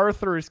show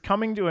Arthur is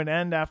coming to an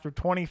end after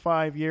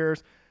 25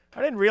 years.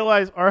 I didn't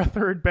realize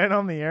Arthur had been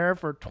on the air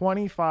for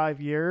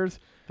 25 years.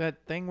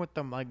 That thing with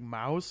the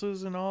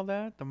mouses and all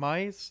that, the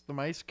mice.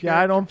 Yeah,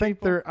 I don't think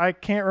they're. I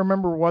can't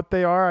remember what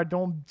they are. I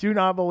do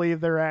not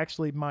believe they're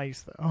actually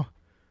mice though.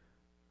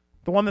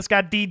 The one that's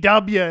got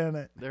DW in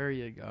it. There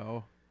you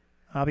go.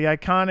 The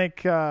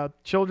iconic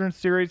children's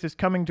series is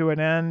coming to an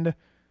end.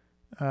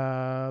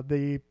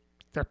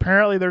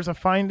 Apparently there's a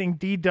Finding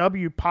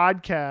DW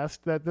podcast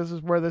that this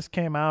is where this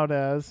came out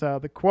as.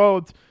 The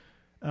quote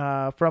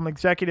from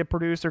executive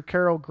producer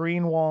Carol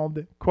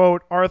Greenwald,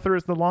 quote, "Arthur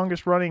is the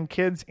longest running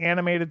kids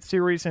animated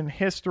series in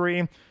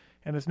history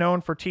and is known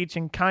for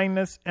teaching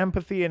kindness,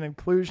 empathy, and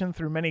inclusion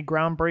through many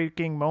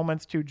groundbreaking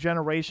moments to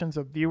generations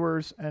of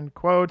viewers," end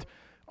quote.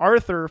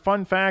 Arthur,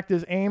 fun fact,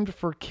 is aimed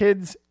for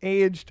kids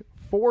aged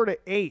 4 to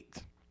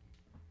 8.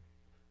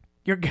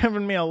 You're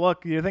giving me a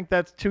look. Do you think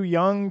that's too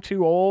young,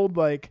 too old?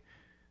 Like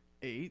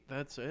 8,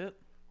 that's it.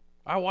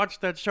 I watched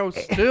that show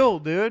still,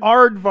 dude.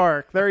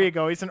 Aardvark. There you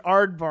go. He's an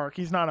aardvark.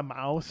 He's not a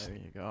mouse. There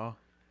you go.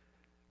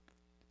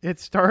 It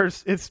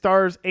stars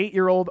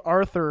 8-year-old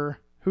Arthur,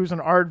 who's an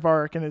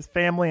aardvark, and his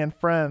family and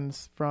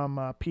friends from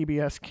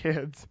PBS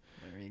Kids.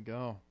 There you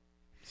go.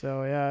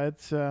 So, yeah,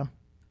 it's...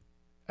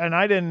 and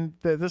I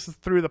didn't... This is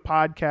through the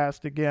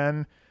podcast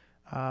again.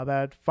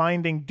 That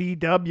Finding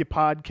DW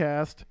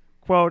podcast.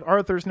 Quote,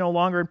 "Arthur's no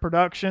longer in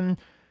production.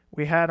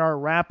 We had our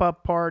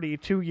wrap-up party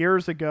 2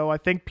 years ago. I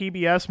think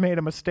PBS made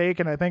a mistake,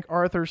 and I think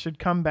Arthur should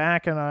come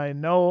back, and I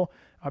know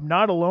I'm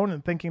not alone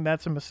in thinking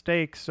that's a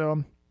mistake."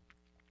 So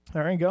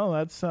there you go.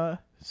 That's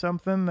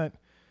something that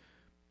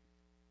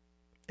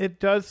it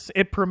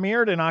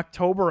premiered in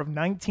October of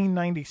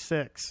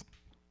 1996.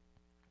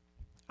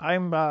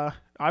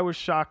 I was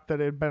shocked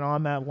that it had been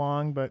on that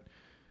long, but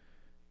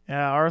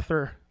yeah,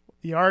 Arthur,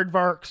 the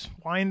aardvarks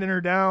winding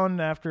her down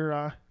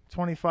after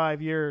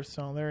 25 years.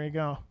 So there you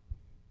go.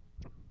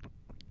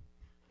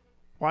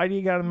 Why do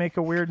you got to make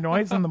a weird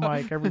noise in the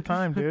mic every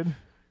time, dude?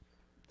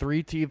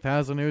 Three Teeth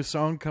has a new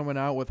song coming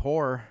out with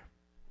horror.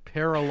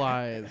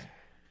 Paralyzed.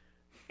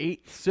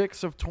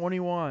 8/6 of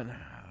 21.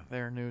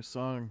 Their new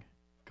song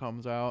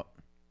comes out.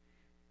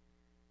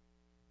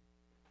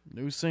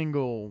 New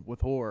single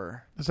with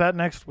horror. Is that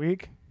next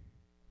week?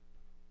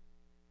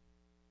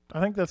 I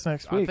think that's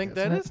next week. I think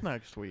that is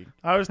next week.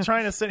 I was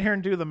trying to sit here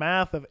and do the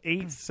math of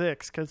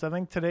 8/6 because I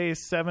think today is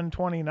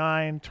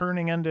 7:29,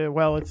 turning into,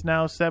 well, it's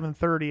now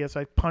 7:30 as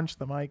I punch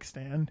the mic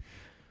stand.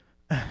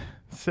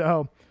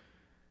 So,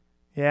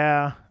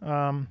 yeah.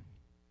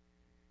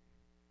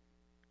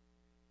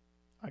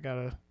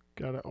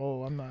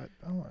 I'm not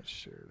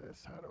sure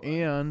this. How do I?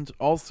 And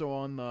also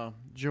on the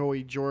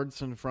Joey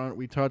Jordison front,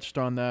 we touched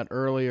on that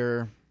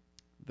earlier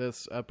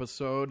this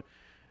episode.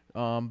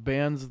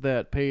 Bands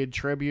that paid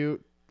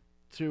tribute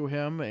to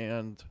him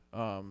and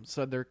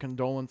said their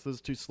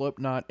condolences to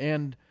Slipknot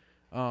and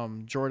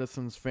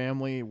Jordison's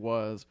family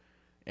was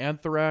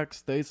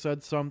Anthrax. They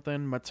said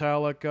something.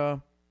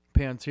 Metallica,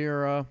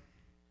 Pantera,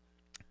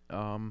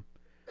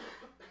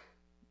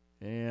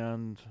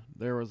 and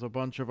there was a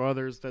bunch of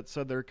others that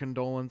said their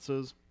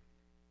condolences.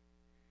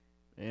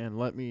 And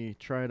let me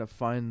try to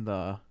find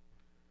the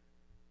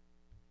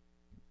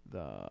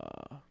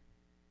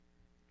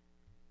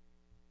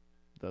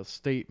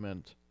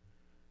statement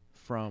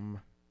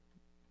from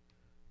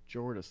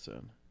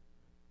Jordison.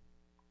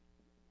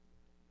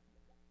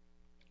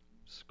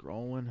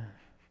 Scrolling.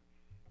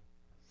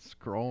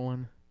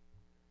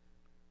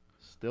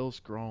 Still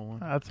scrolling.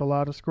 That's a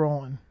lot of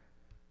scrolling.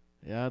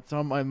 Yeah, it's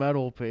on my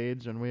metal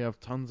page, and we have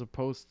tons of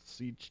posts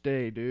each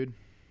day, dude.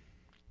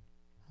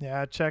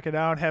 Yeah, check it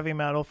out. Heavy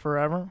Metal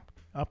Forever.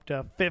 Up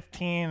to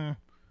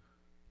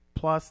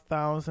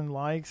 15,000+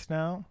 likes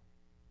now.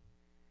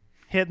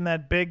 Hitting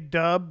that big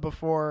dub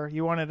before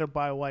you wanted it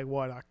by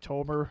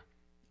October?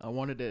 I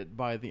wanted it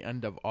by the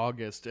end of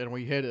August, and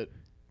we hit it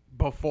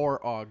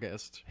before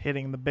August.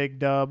 Hitting the big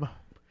dub.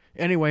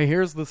 Anyway,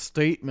 here's the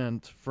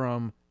statement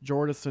from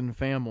Jordison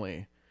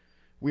family.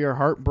 We are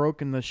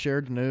heartbroken to share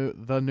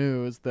the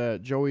news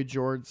that Joey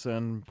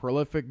Jordison,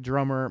 prolific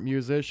drummer,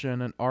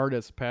 musician, and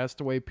artist,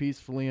 passed away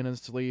peacefully in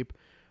his sleep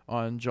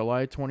on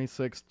July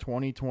 26,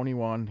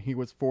 2021. He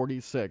was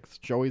 46.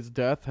 Joey's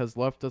death has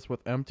left us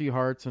with empty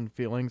hearts and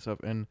feelings of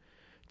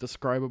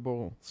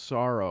indescribable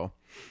sorrow.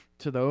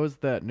 To those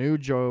that knew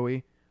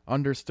Joey,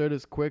 understood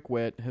his quick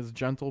wit, his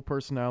gentle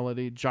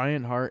personality,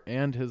 giant heart,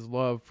 and his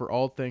love for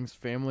all things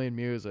family and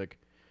music,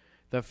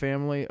 the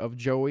family of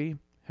Joey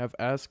have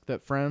asked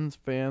that friends,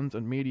 fans,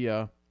 and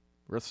media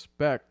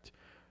respect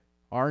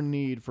our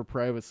need for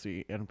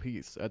privacy and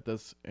peace at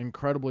this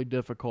incredibly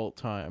difficult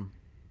time.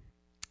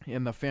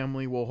 And the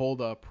family will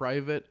hold a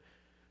private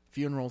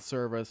funeral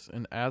service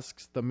and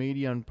asks the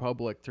media and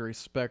public to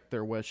respect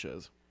their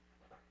wishes.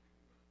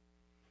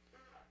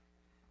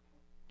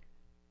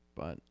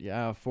 But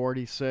yeah,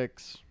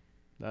 46,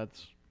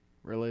 that's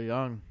really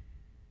young.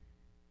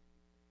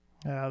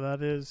 Yeah,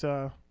 that is,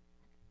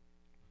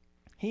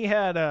 he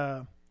had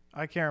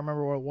I can't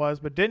remember what it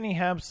was, but didn't he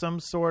have some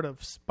sort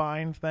of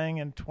spine thing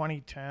in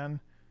 2010?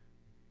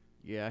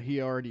 Yeah,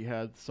 he already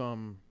had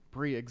some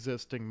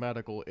pre-existing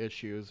medical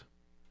issues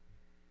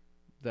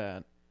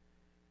that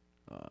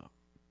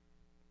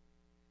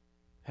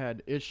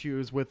had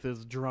issues with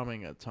his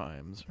drumming at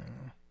times.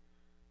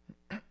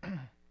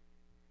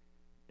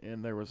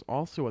 And there was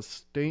also a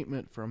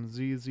statement from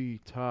ZZ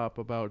Top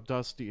about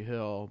Dusty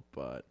Hill,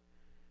 but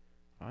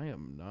I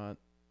am not...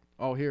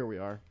 Oh, here we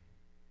are.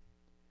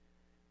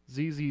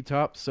 ZZ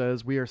Top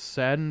says, we are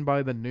saddened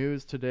by the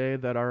news today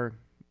that our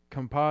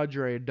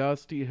compadre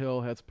Dusty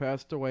Hill has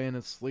passed away in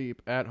his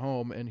sleep at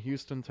home in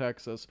Houston,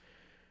 Texas.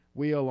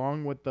 We,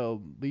 along with the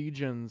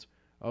legions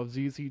of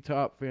ZZ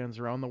Top fans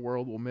around the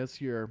world, will miss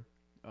your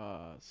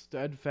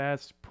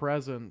steadfast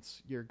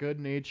presence, your good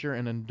nature,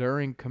 and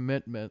enduring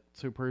commitment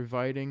to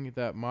providing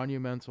that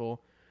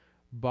monumental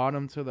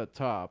bottom to the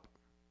top.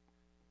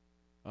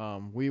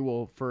 We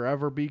will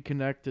forever be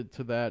connected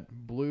to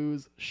that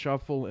blues,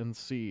 shuffle, and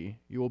sea.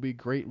 You will be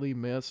greatly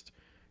missed.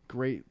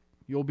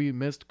 You'll be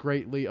missed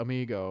greatly,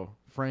 amigo.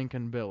 Frank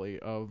and Billy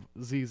of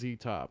ZZ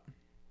Top.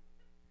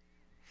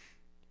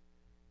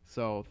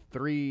 So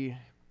 3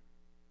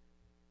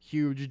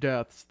 huge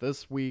deaths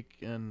this week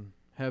in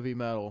heavy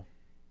metal.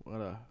 What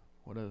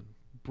a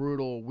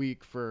brutal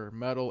week for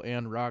metal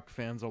and rock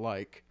fans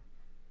alike.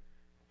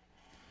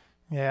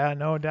 Yeah,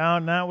 no doubt.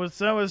 And that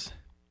was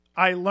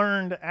I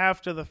learned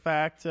after the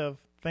fact of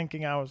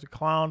thinking I was a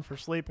clown for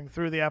sleeping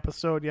through the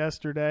episode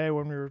yesterday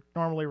when we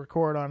normally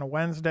record on a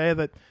Wednesday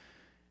that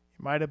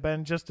you might have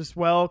been just as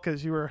well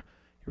because you were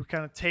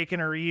kind of taking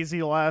her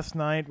easy last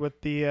night with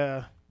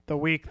the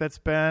week that's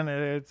been.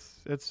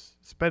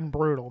 It's been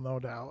brutal, no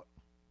doubt.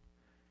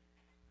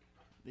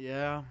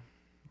 Yeah,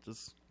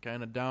 just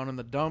kind of down in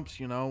the dumps,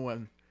 you know,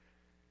 when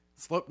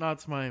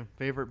Slipknot's my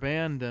favorite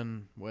band,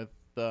 and with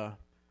the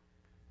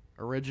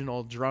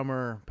original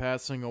drummer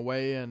passing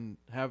away and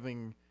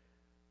having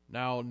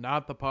now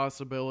not the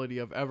possibility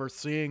of ever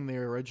seeing the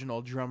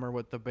original drummer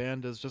with the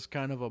band is just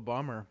kind of a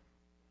bummer.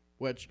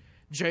 Which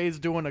Jay's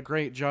doing a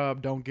great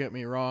job, don't get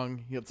me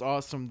wrong. It's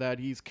awesome that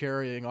he's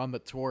carrying on the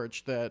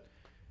torch that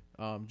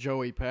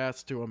Joey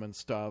passed to him and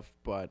stuff,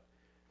 but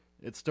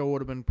it still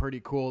would have been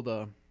pretty cool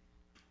to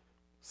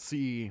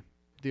see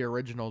the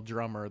original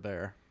drummer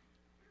there.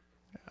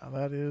 Yeah,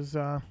 that is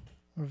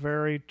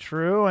very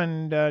true.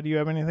 And do you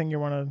have anything you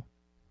want to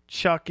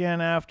chuck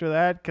in after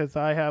that? Because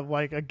I have,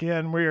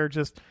 again, we are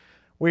just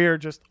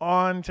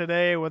on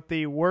today with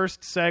the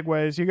worst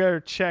segues. You got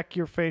to check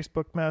your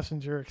Facebook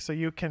Messenger so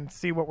you can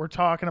see what we're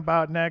talking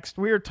about next.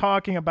 We are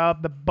talking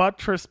about the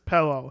buttress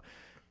pillow.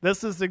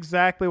 This is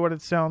exactly what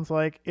it sounds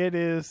like. It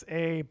is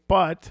a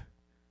butt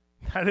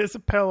That is a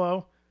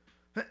pillow.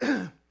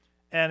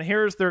 And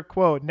here's their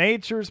quote: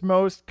 "Nature's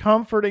most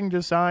comforting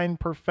design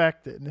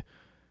perfected."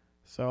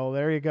 So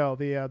there you go.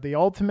 The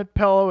ultimate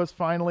pillow has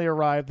finally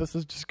arrived. This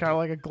is just kind of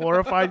like a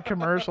glorified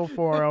commercial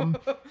for them.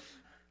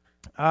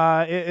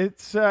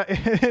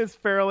 It's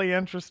fairly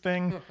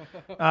interesting.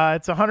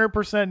 It's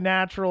 100%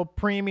 natural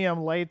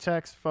premium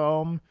latex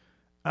foam.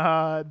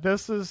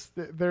 There's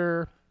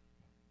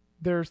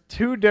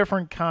two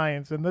different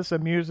kinds, and this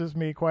amuses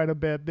me quite a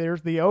bit.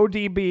 There's the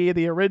ODB,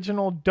 the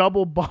original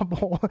double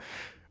bubble,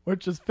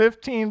 which is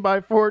 15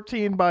 by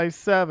 14 by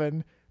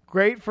 7.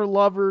 Great for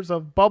lovers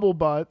of bubble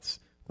butts.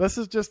 This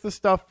is just the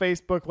stuff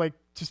Facebook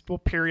just will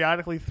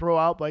periodically throw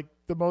out, like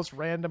the most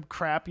random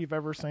crap you've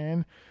ever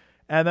seen.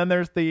 And then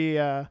there's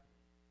the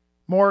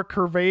more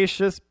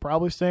curvaceous,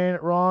 probably saying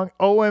it wrong,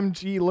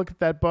 OMG, look at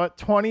that butt,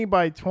 20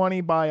 by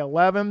 20 by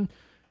 11.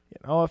 You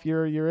know, if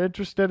you're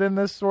interested in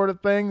this sort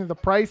of thing, the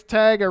price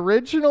tag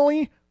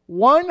originally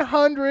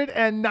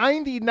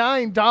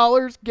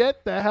 $199.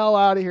 Get the hell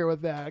out of here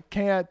with that.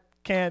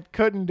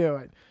 Couldn't do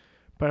it.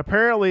 But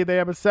apparently they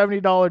have a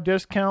 $70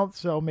 discount,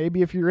 so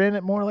maybe if you're in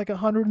at more like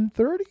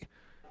 $130,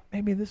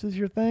 maybe this is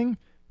your thing.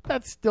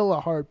 That's still a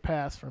hard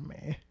pass for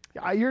me.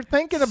 You're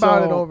thinking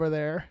about it over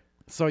there.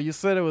 So you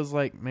said it was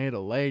like made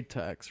of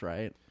latex,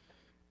 right?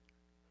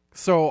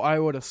 So I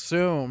would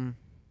assume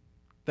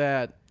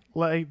that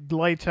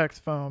latex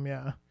foam,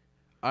 yeah.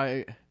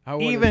 I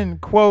even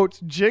quotes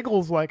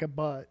jiggles like a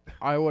butt.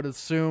 I would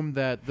assume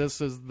that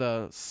this is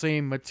the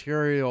same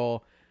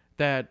material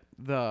that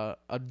the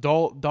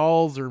adult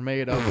dolls are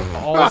made of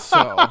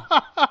also.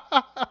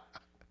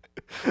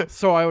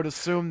 So I would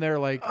assume they're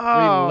like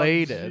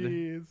related.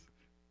 Geez.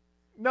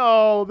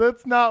 No,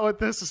 that's not what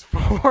this is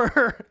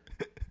for.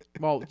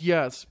 Well,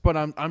 yes, but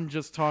I'm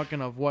just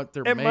talking of what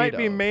they're made of. It might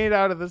be made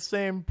out of the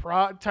same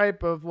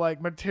type of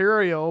like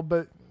material,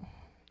 but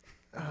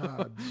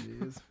oh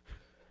jeez.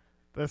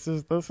 This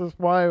is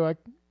why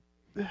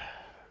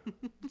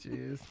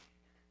jeez.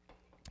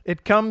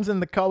 It comes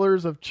in the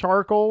colors of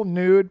charcoal,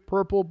 nude,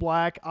 purple,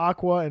 black,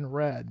 aqua, and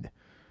red.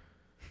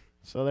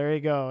 So there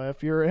you go.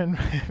 If you're in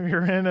at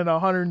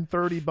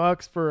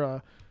 $130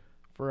 for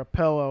a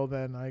pillow,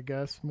 then I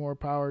guess more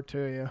power to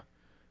you.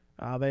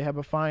 They have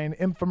a fine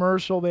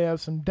infomercial. They have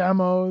some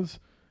demos.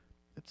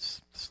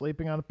 It's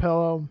sleeping on a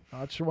pillow.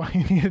 Not sure why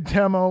you need a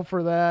demo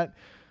for that.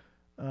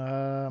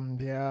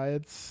 Yeah,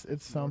 it's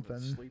something.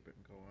 Sleeping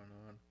going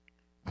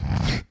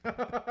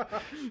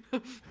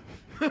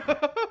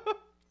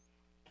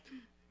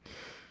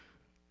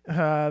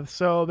on.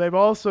 So they've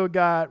also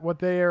got what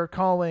they are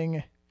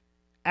calling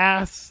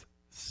ass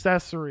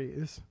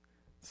accessories.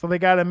 So they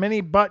got a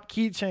mini butt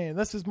keychain.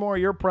 This is more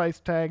your price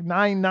tag,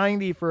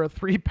 $9.90 for a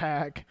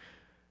 3-pack.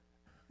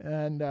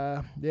 And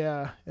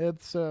yeah,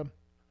 it's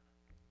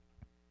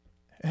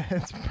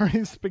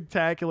pretty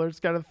spectacular. It's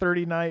got a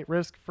 30-night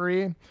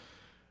risk-free.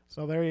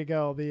 So there you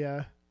go.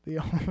 The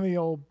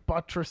old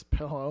buttress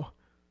pillow.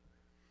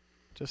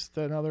 Just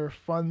another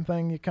fun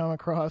thing you come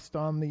across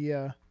on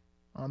the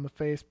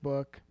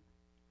Facebook.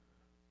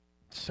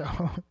 So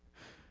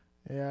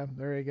yeah,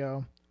 there you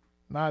go.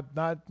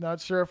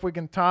 Not sure if we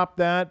can top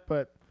that,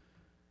 but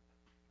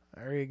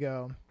there you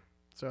go.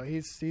 So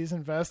he's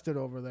invested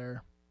over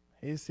there.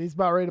 He's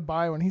about ready to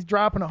buy one. He's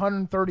dropping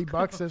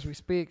 $130 as we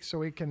speak, so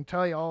we can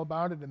tell you all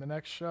about it in the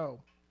next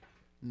show.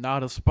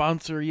 Not a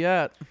sponsor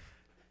yet.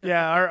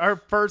 Yeah, our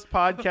first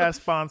podcast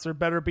sponsor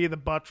better be the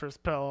buttress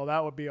pillow.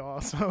 That would be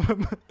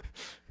awesome.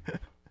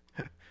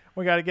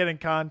 We got to get in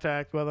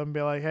contact with them and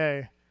be like,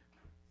 hey,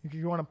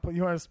 you want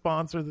to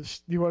sponsor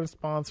this? You want to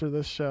sponsor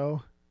this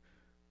show?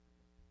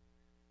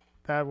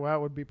 That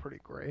would be pretty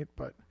great.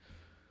 But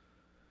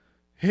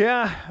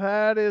yeah,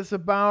 that is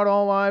about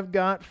all I've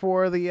got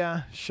for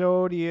the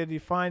show. Do you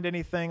find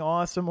anything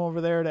awesome over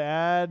there to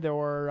add,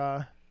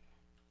 or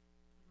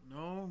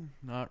no,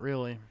 not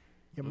really?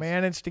 You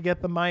managed to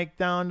get the mic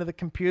down to the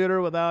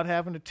computer without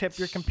having to tip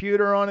your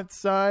computer on its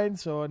side.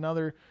 So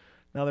another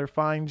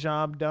fine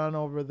job done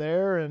over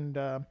there. And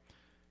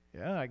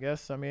yeah, I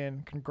guess,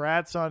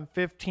 congrats on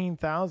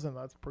 15,000.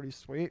 That's pretty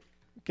sweet.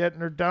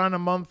 Getting her done a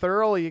month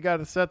early. You got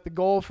to set the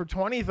goal for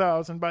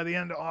 20,000 by the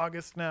end of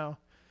August now.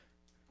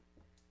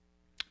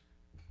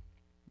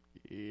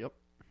 Yep.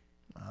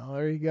 Well,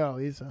 there you go.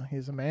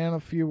 He's a man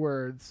of few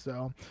words.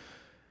 So,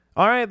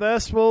 all right,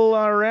 this will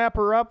wrap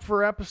her up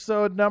for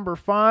episode number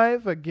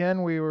 5.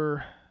 Again, we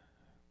were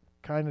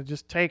kind of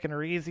just taking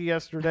her easy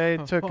yesterday.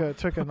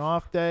 Took an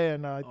off day,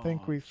 and I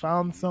think we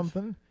found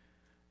something.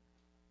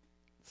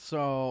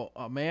 So,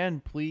 a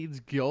man pleads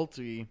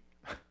guilty.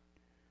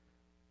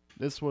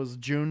 This was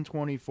June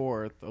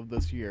 24th of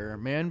this year. A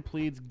man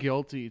pleads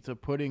guilty to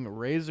putting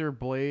razor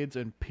blades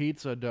in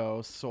pizza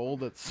dough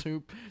sold at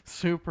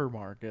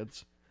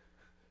supermarkets.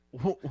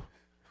 What?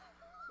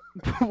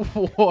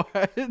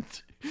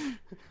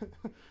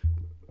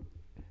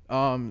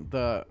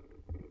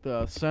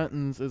 The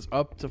sentence is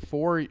up to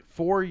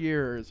 4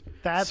 years.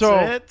 That's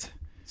it?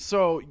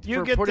 So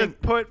you get to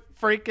put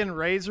freaking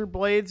razor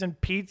blades in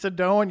pizza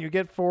dough and you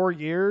get 4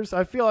 years?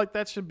 I feel like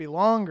that should be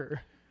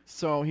longer.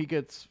 So he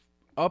gets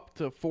up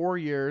to 4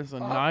 years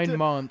and 9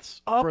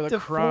 months for the up to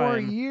 4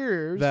 crime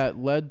years. that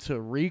led to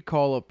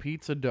recall of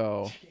pizza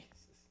dough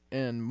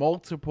in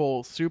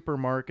multiple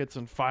supermarkets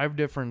in 5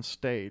 different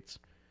states.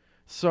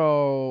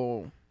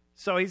 So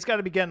he's got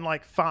to be getting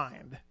like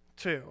fined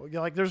too.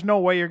 You're like, there's no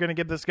way you're going to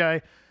give this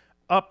guy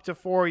up to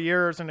 4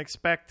 years and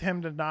expect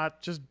him to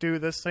not just do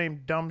this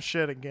same dumb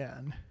shit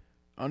again.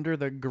 under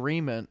the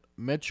agreement,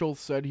 Mitchell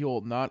said he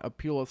will not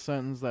appeal a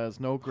sentence that is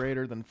no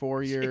greater than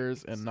 4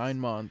 years and 9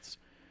 months,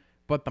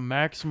 but the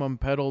maximum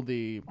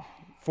penalty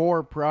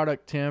for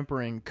product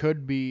tampering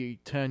could be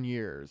 10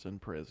 years in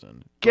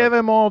prison. Give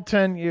him all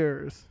 10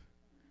 years.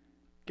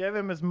 Give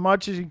him as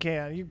much as you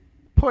can. You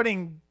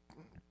putting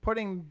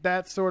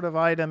that sort of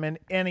item in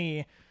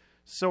any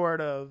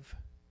sort of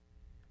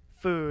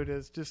food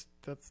is just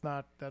that's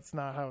not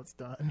how it's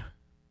done.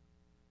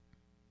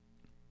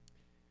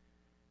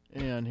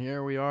 And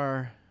here we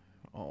are.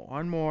 Oh,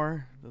 one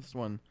more. This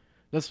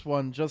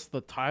one, just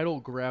the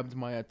title grabbed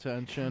my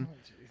attention.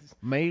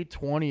 May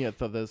 20th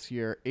of this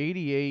year,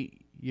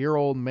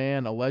 88-year-old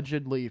man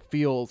allegedly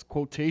feels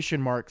quotation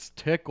marks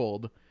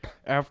tickled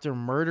after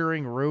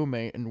murdering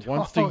roommate and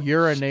wants to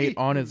urinate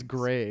on his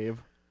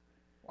grave.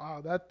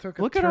 Wow, that took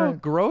a Look turn. at how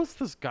gross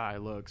this guy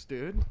looks,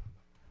 dude.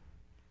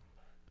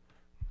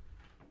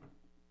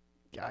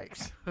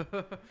 Yikes.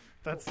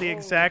 That's the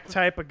exact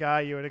type of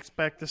guy you would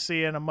expect to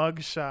see in a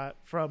mugshot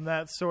from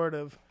that sort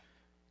of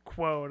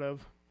quote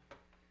of.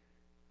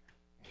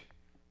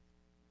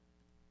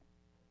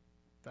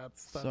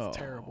 That's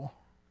terrible.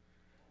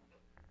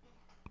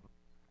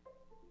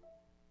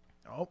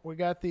 Oh, we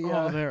got the...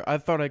 there! I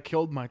thought I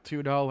killed my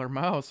 $2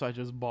 mouse I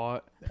just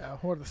bought. Yeah,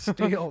 what a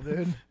steal,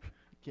 dude.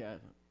 Yeah,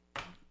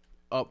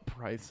 up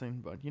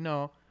pricing, but you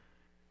know...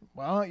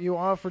 Well, you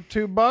offered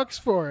 $2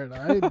 for it.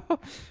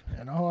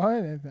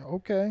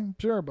 Okay,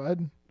 sure,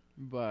 bud.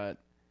 But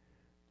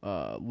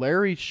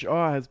Larry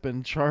Shaw has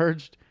been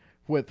charged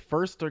with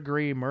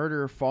first-degree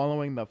murder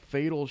following the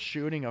fatal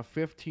shooting of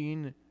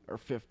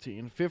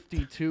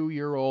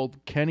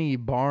 52-year-old Kenny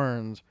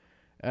Barnes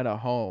at a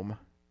home.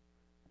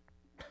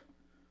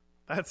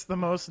 That's the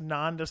most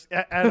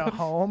at a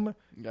home?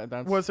 Yeah,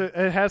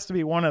 It has to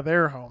be one of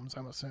their homes,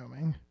 I'm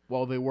assuming.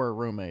 Well, they were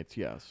roommates,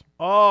 yes.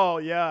 Oh,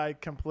 yeah, I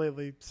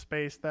completely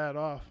spaced that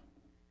off.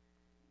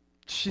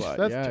 Jeez, But,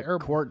 that's yeah,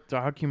 terrible. Court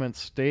documents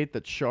state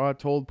that Shaw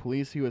told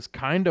police he was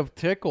kind of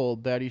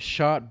tickled that he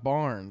shot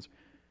Barnes.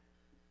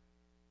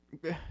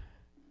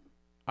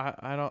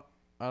 I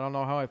don't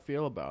know how I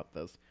feel about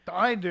this.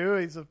 I do.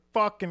 He's a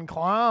fucking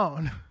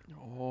clown.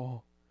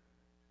 Oh,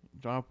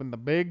 dropping the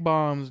big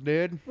bombs,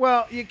 dude.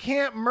 Well, you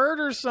can't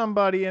murder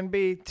somebody and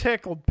be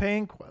tickled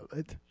pink with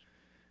it.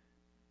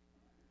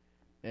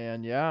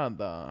 And yeah,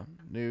 the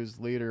news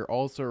leader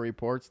also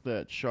reports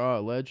that Shaw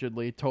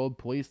allegedly told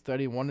police that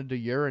he wanted to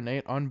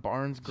urinate on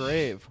Barnes'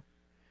 grave.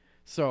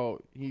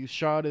 So he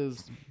shot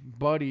his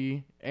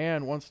buddy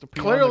and wants to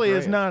pee on the grave. Clearly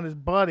is not his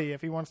buddy if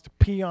he wants to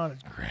pee on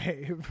his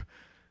grave.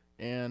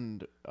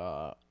 And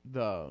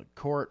the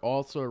court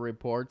also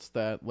reports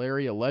that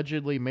Larry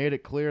allegedly made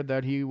it clear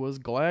that he was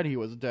glad he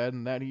was dead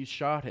and that he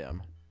shot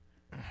him.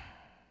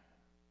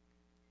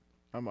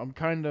 I'm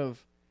kind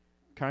of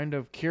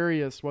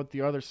curious what the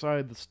other side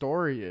of the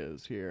story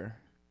is here.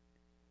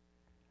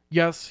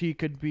 Yes, he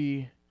could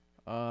be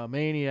a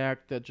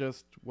maniac that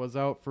just was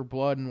out for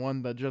blood and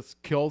one that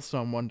just kills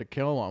someone to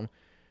kill him.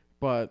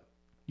 But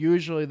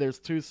usually there's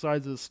two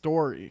sides of the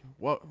story.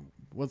 What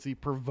was he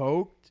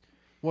provoked?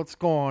 What's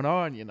going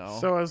on, you know?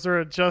 So is there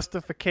a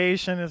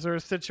justification? Is there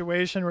a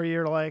situation where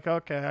you're like,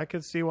 okay, I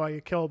could see why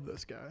you killed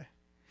this guy?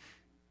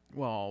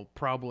 Well,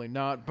 probably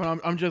not. But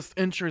I'm just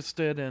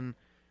interested in,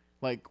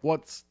 like,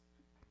 what's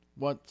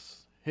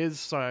his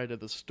side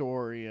of the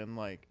story and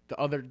like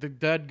the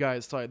dead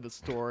guy's side of the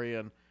story,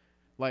 and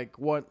like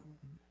what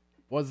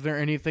was there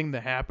anything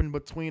that happened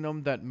between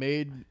them that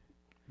made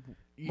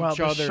each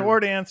other? Well, the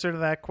short answer to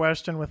that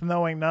question with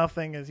knowing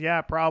nothing is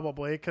yeah,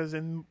 probably, because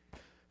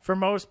for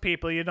most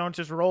people you don't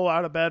just roll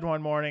out of bed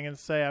one morning and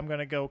say I'm going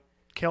to go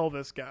kill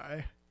this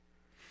guy.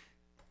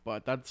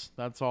 But that's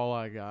all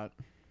I got.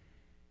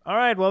 All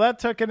right, well that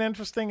took an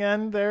interesting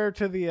end there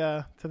to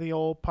the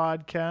old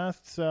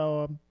podcast.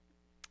 So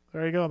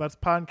there you go. That's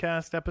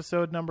podcast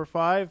episode number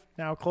 5.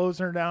 Now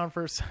closing her down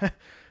for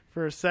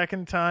a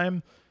second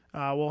time.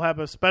 We'll have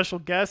a special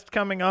guest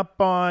coming up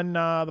on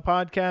the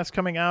podcast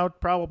coming out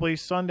probably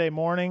Sunday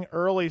morning,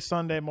 early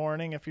Sunday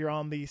morning if you're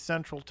on the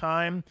Central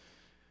Time.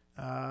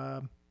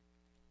 Not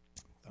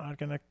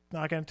gonna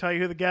tell you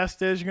who the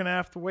guest is. You're gonna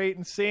have to wait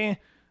and see.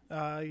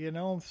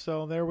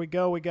 So there we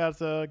go. We got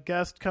a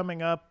guest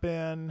coming up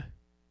in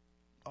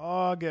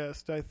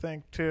August, I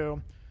think,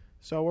 too.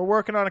 So we're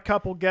working on a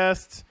couple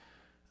guests.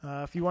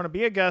 If you want to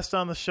be a guest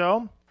on the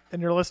show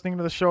and you're listening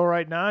to the show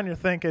right now and you're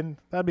thinking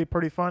that'd be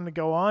pretty fun to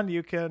go on,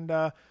 you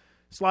can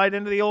slide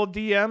into the old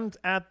DMs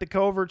at the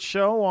Covert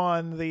Show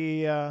on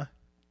the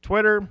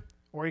Twitter,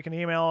 or you can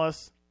email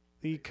us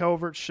the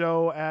Covert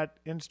Show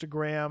at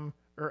Instagram.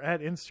 I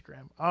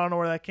don't know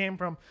where that came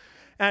from.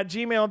 At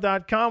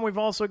gmail.com. We've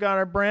also got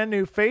our brand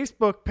new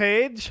Facebook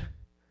page.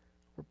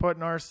 We're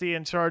putting RC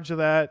in charge of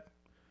that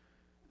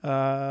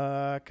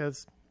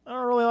because I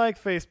don't really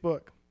like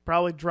Facebook.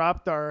 Probably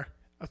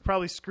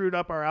screwed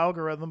up our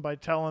algorithm by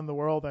telling the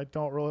world I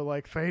don't really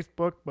like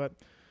Facebook, but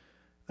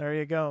there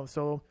you go.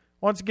 So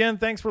once again,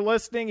 thanks for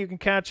listening. You can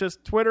catch us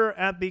Twitter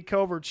at The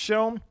Covert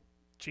Show,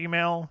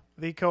 Gmail,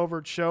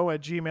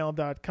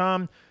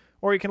 thecovertshow@gmail.com,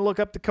 or you can look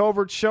up The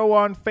Covert Show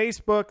on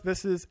Facebook.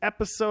 This is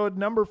episode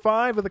number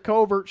 5 of The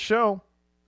Covert Show.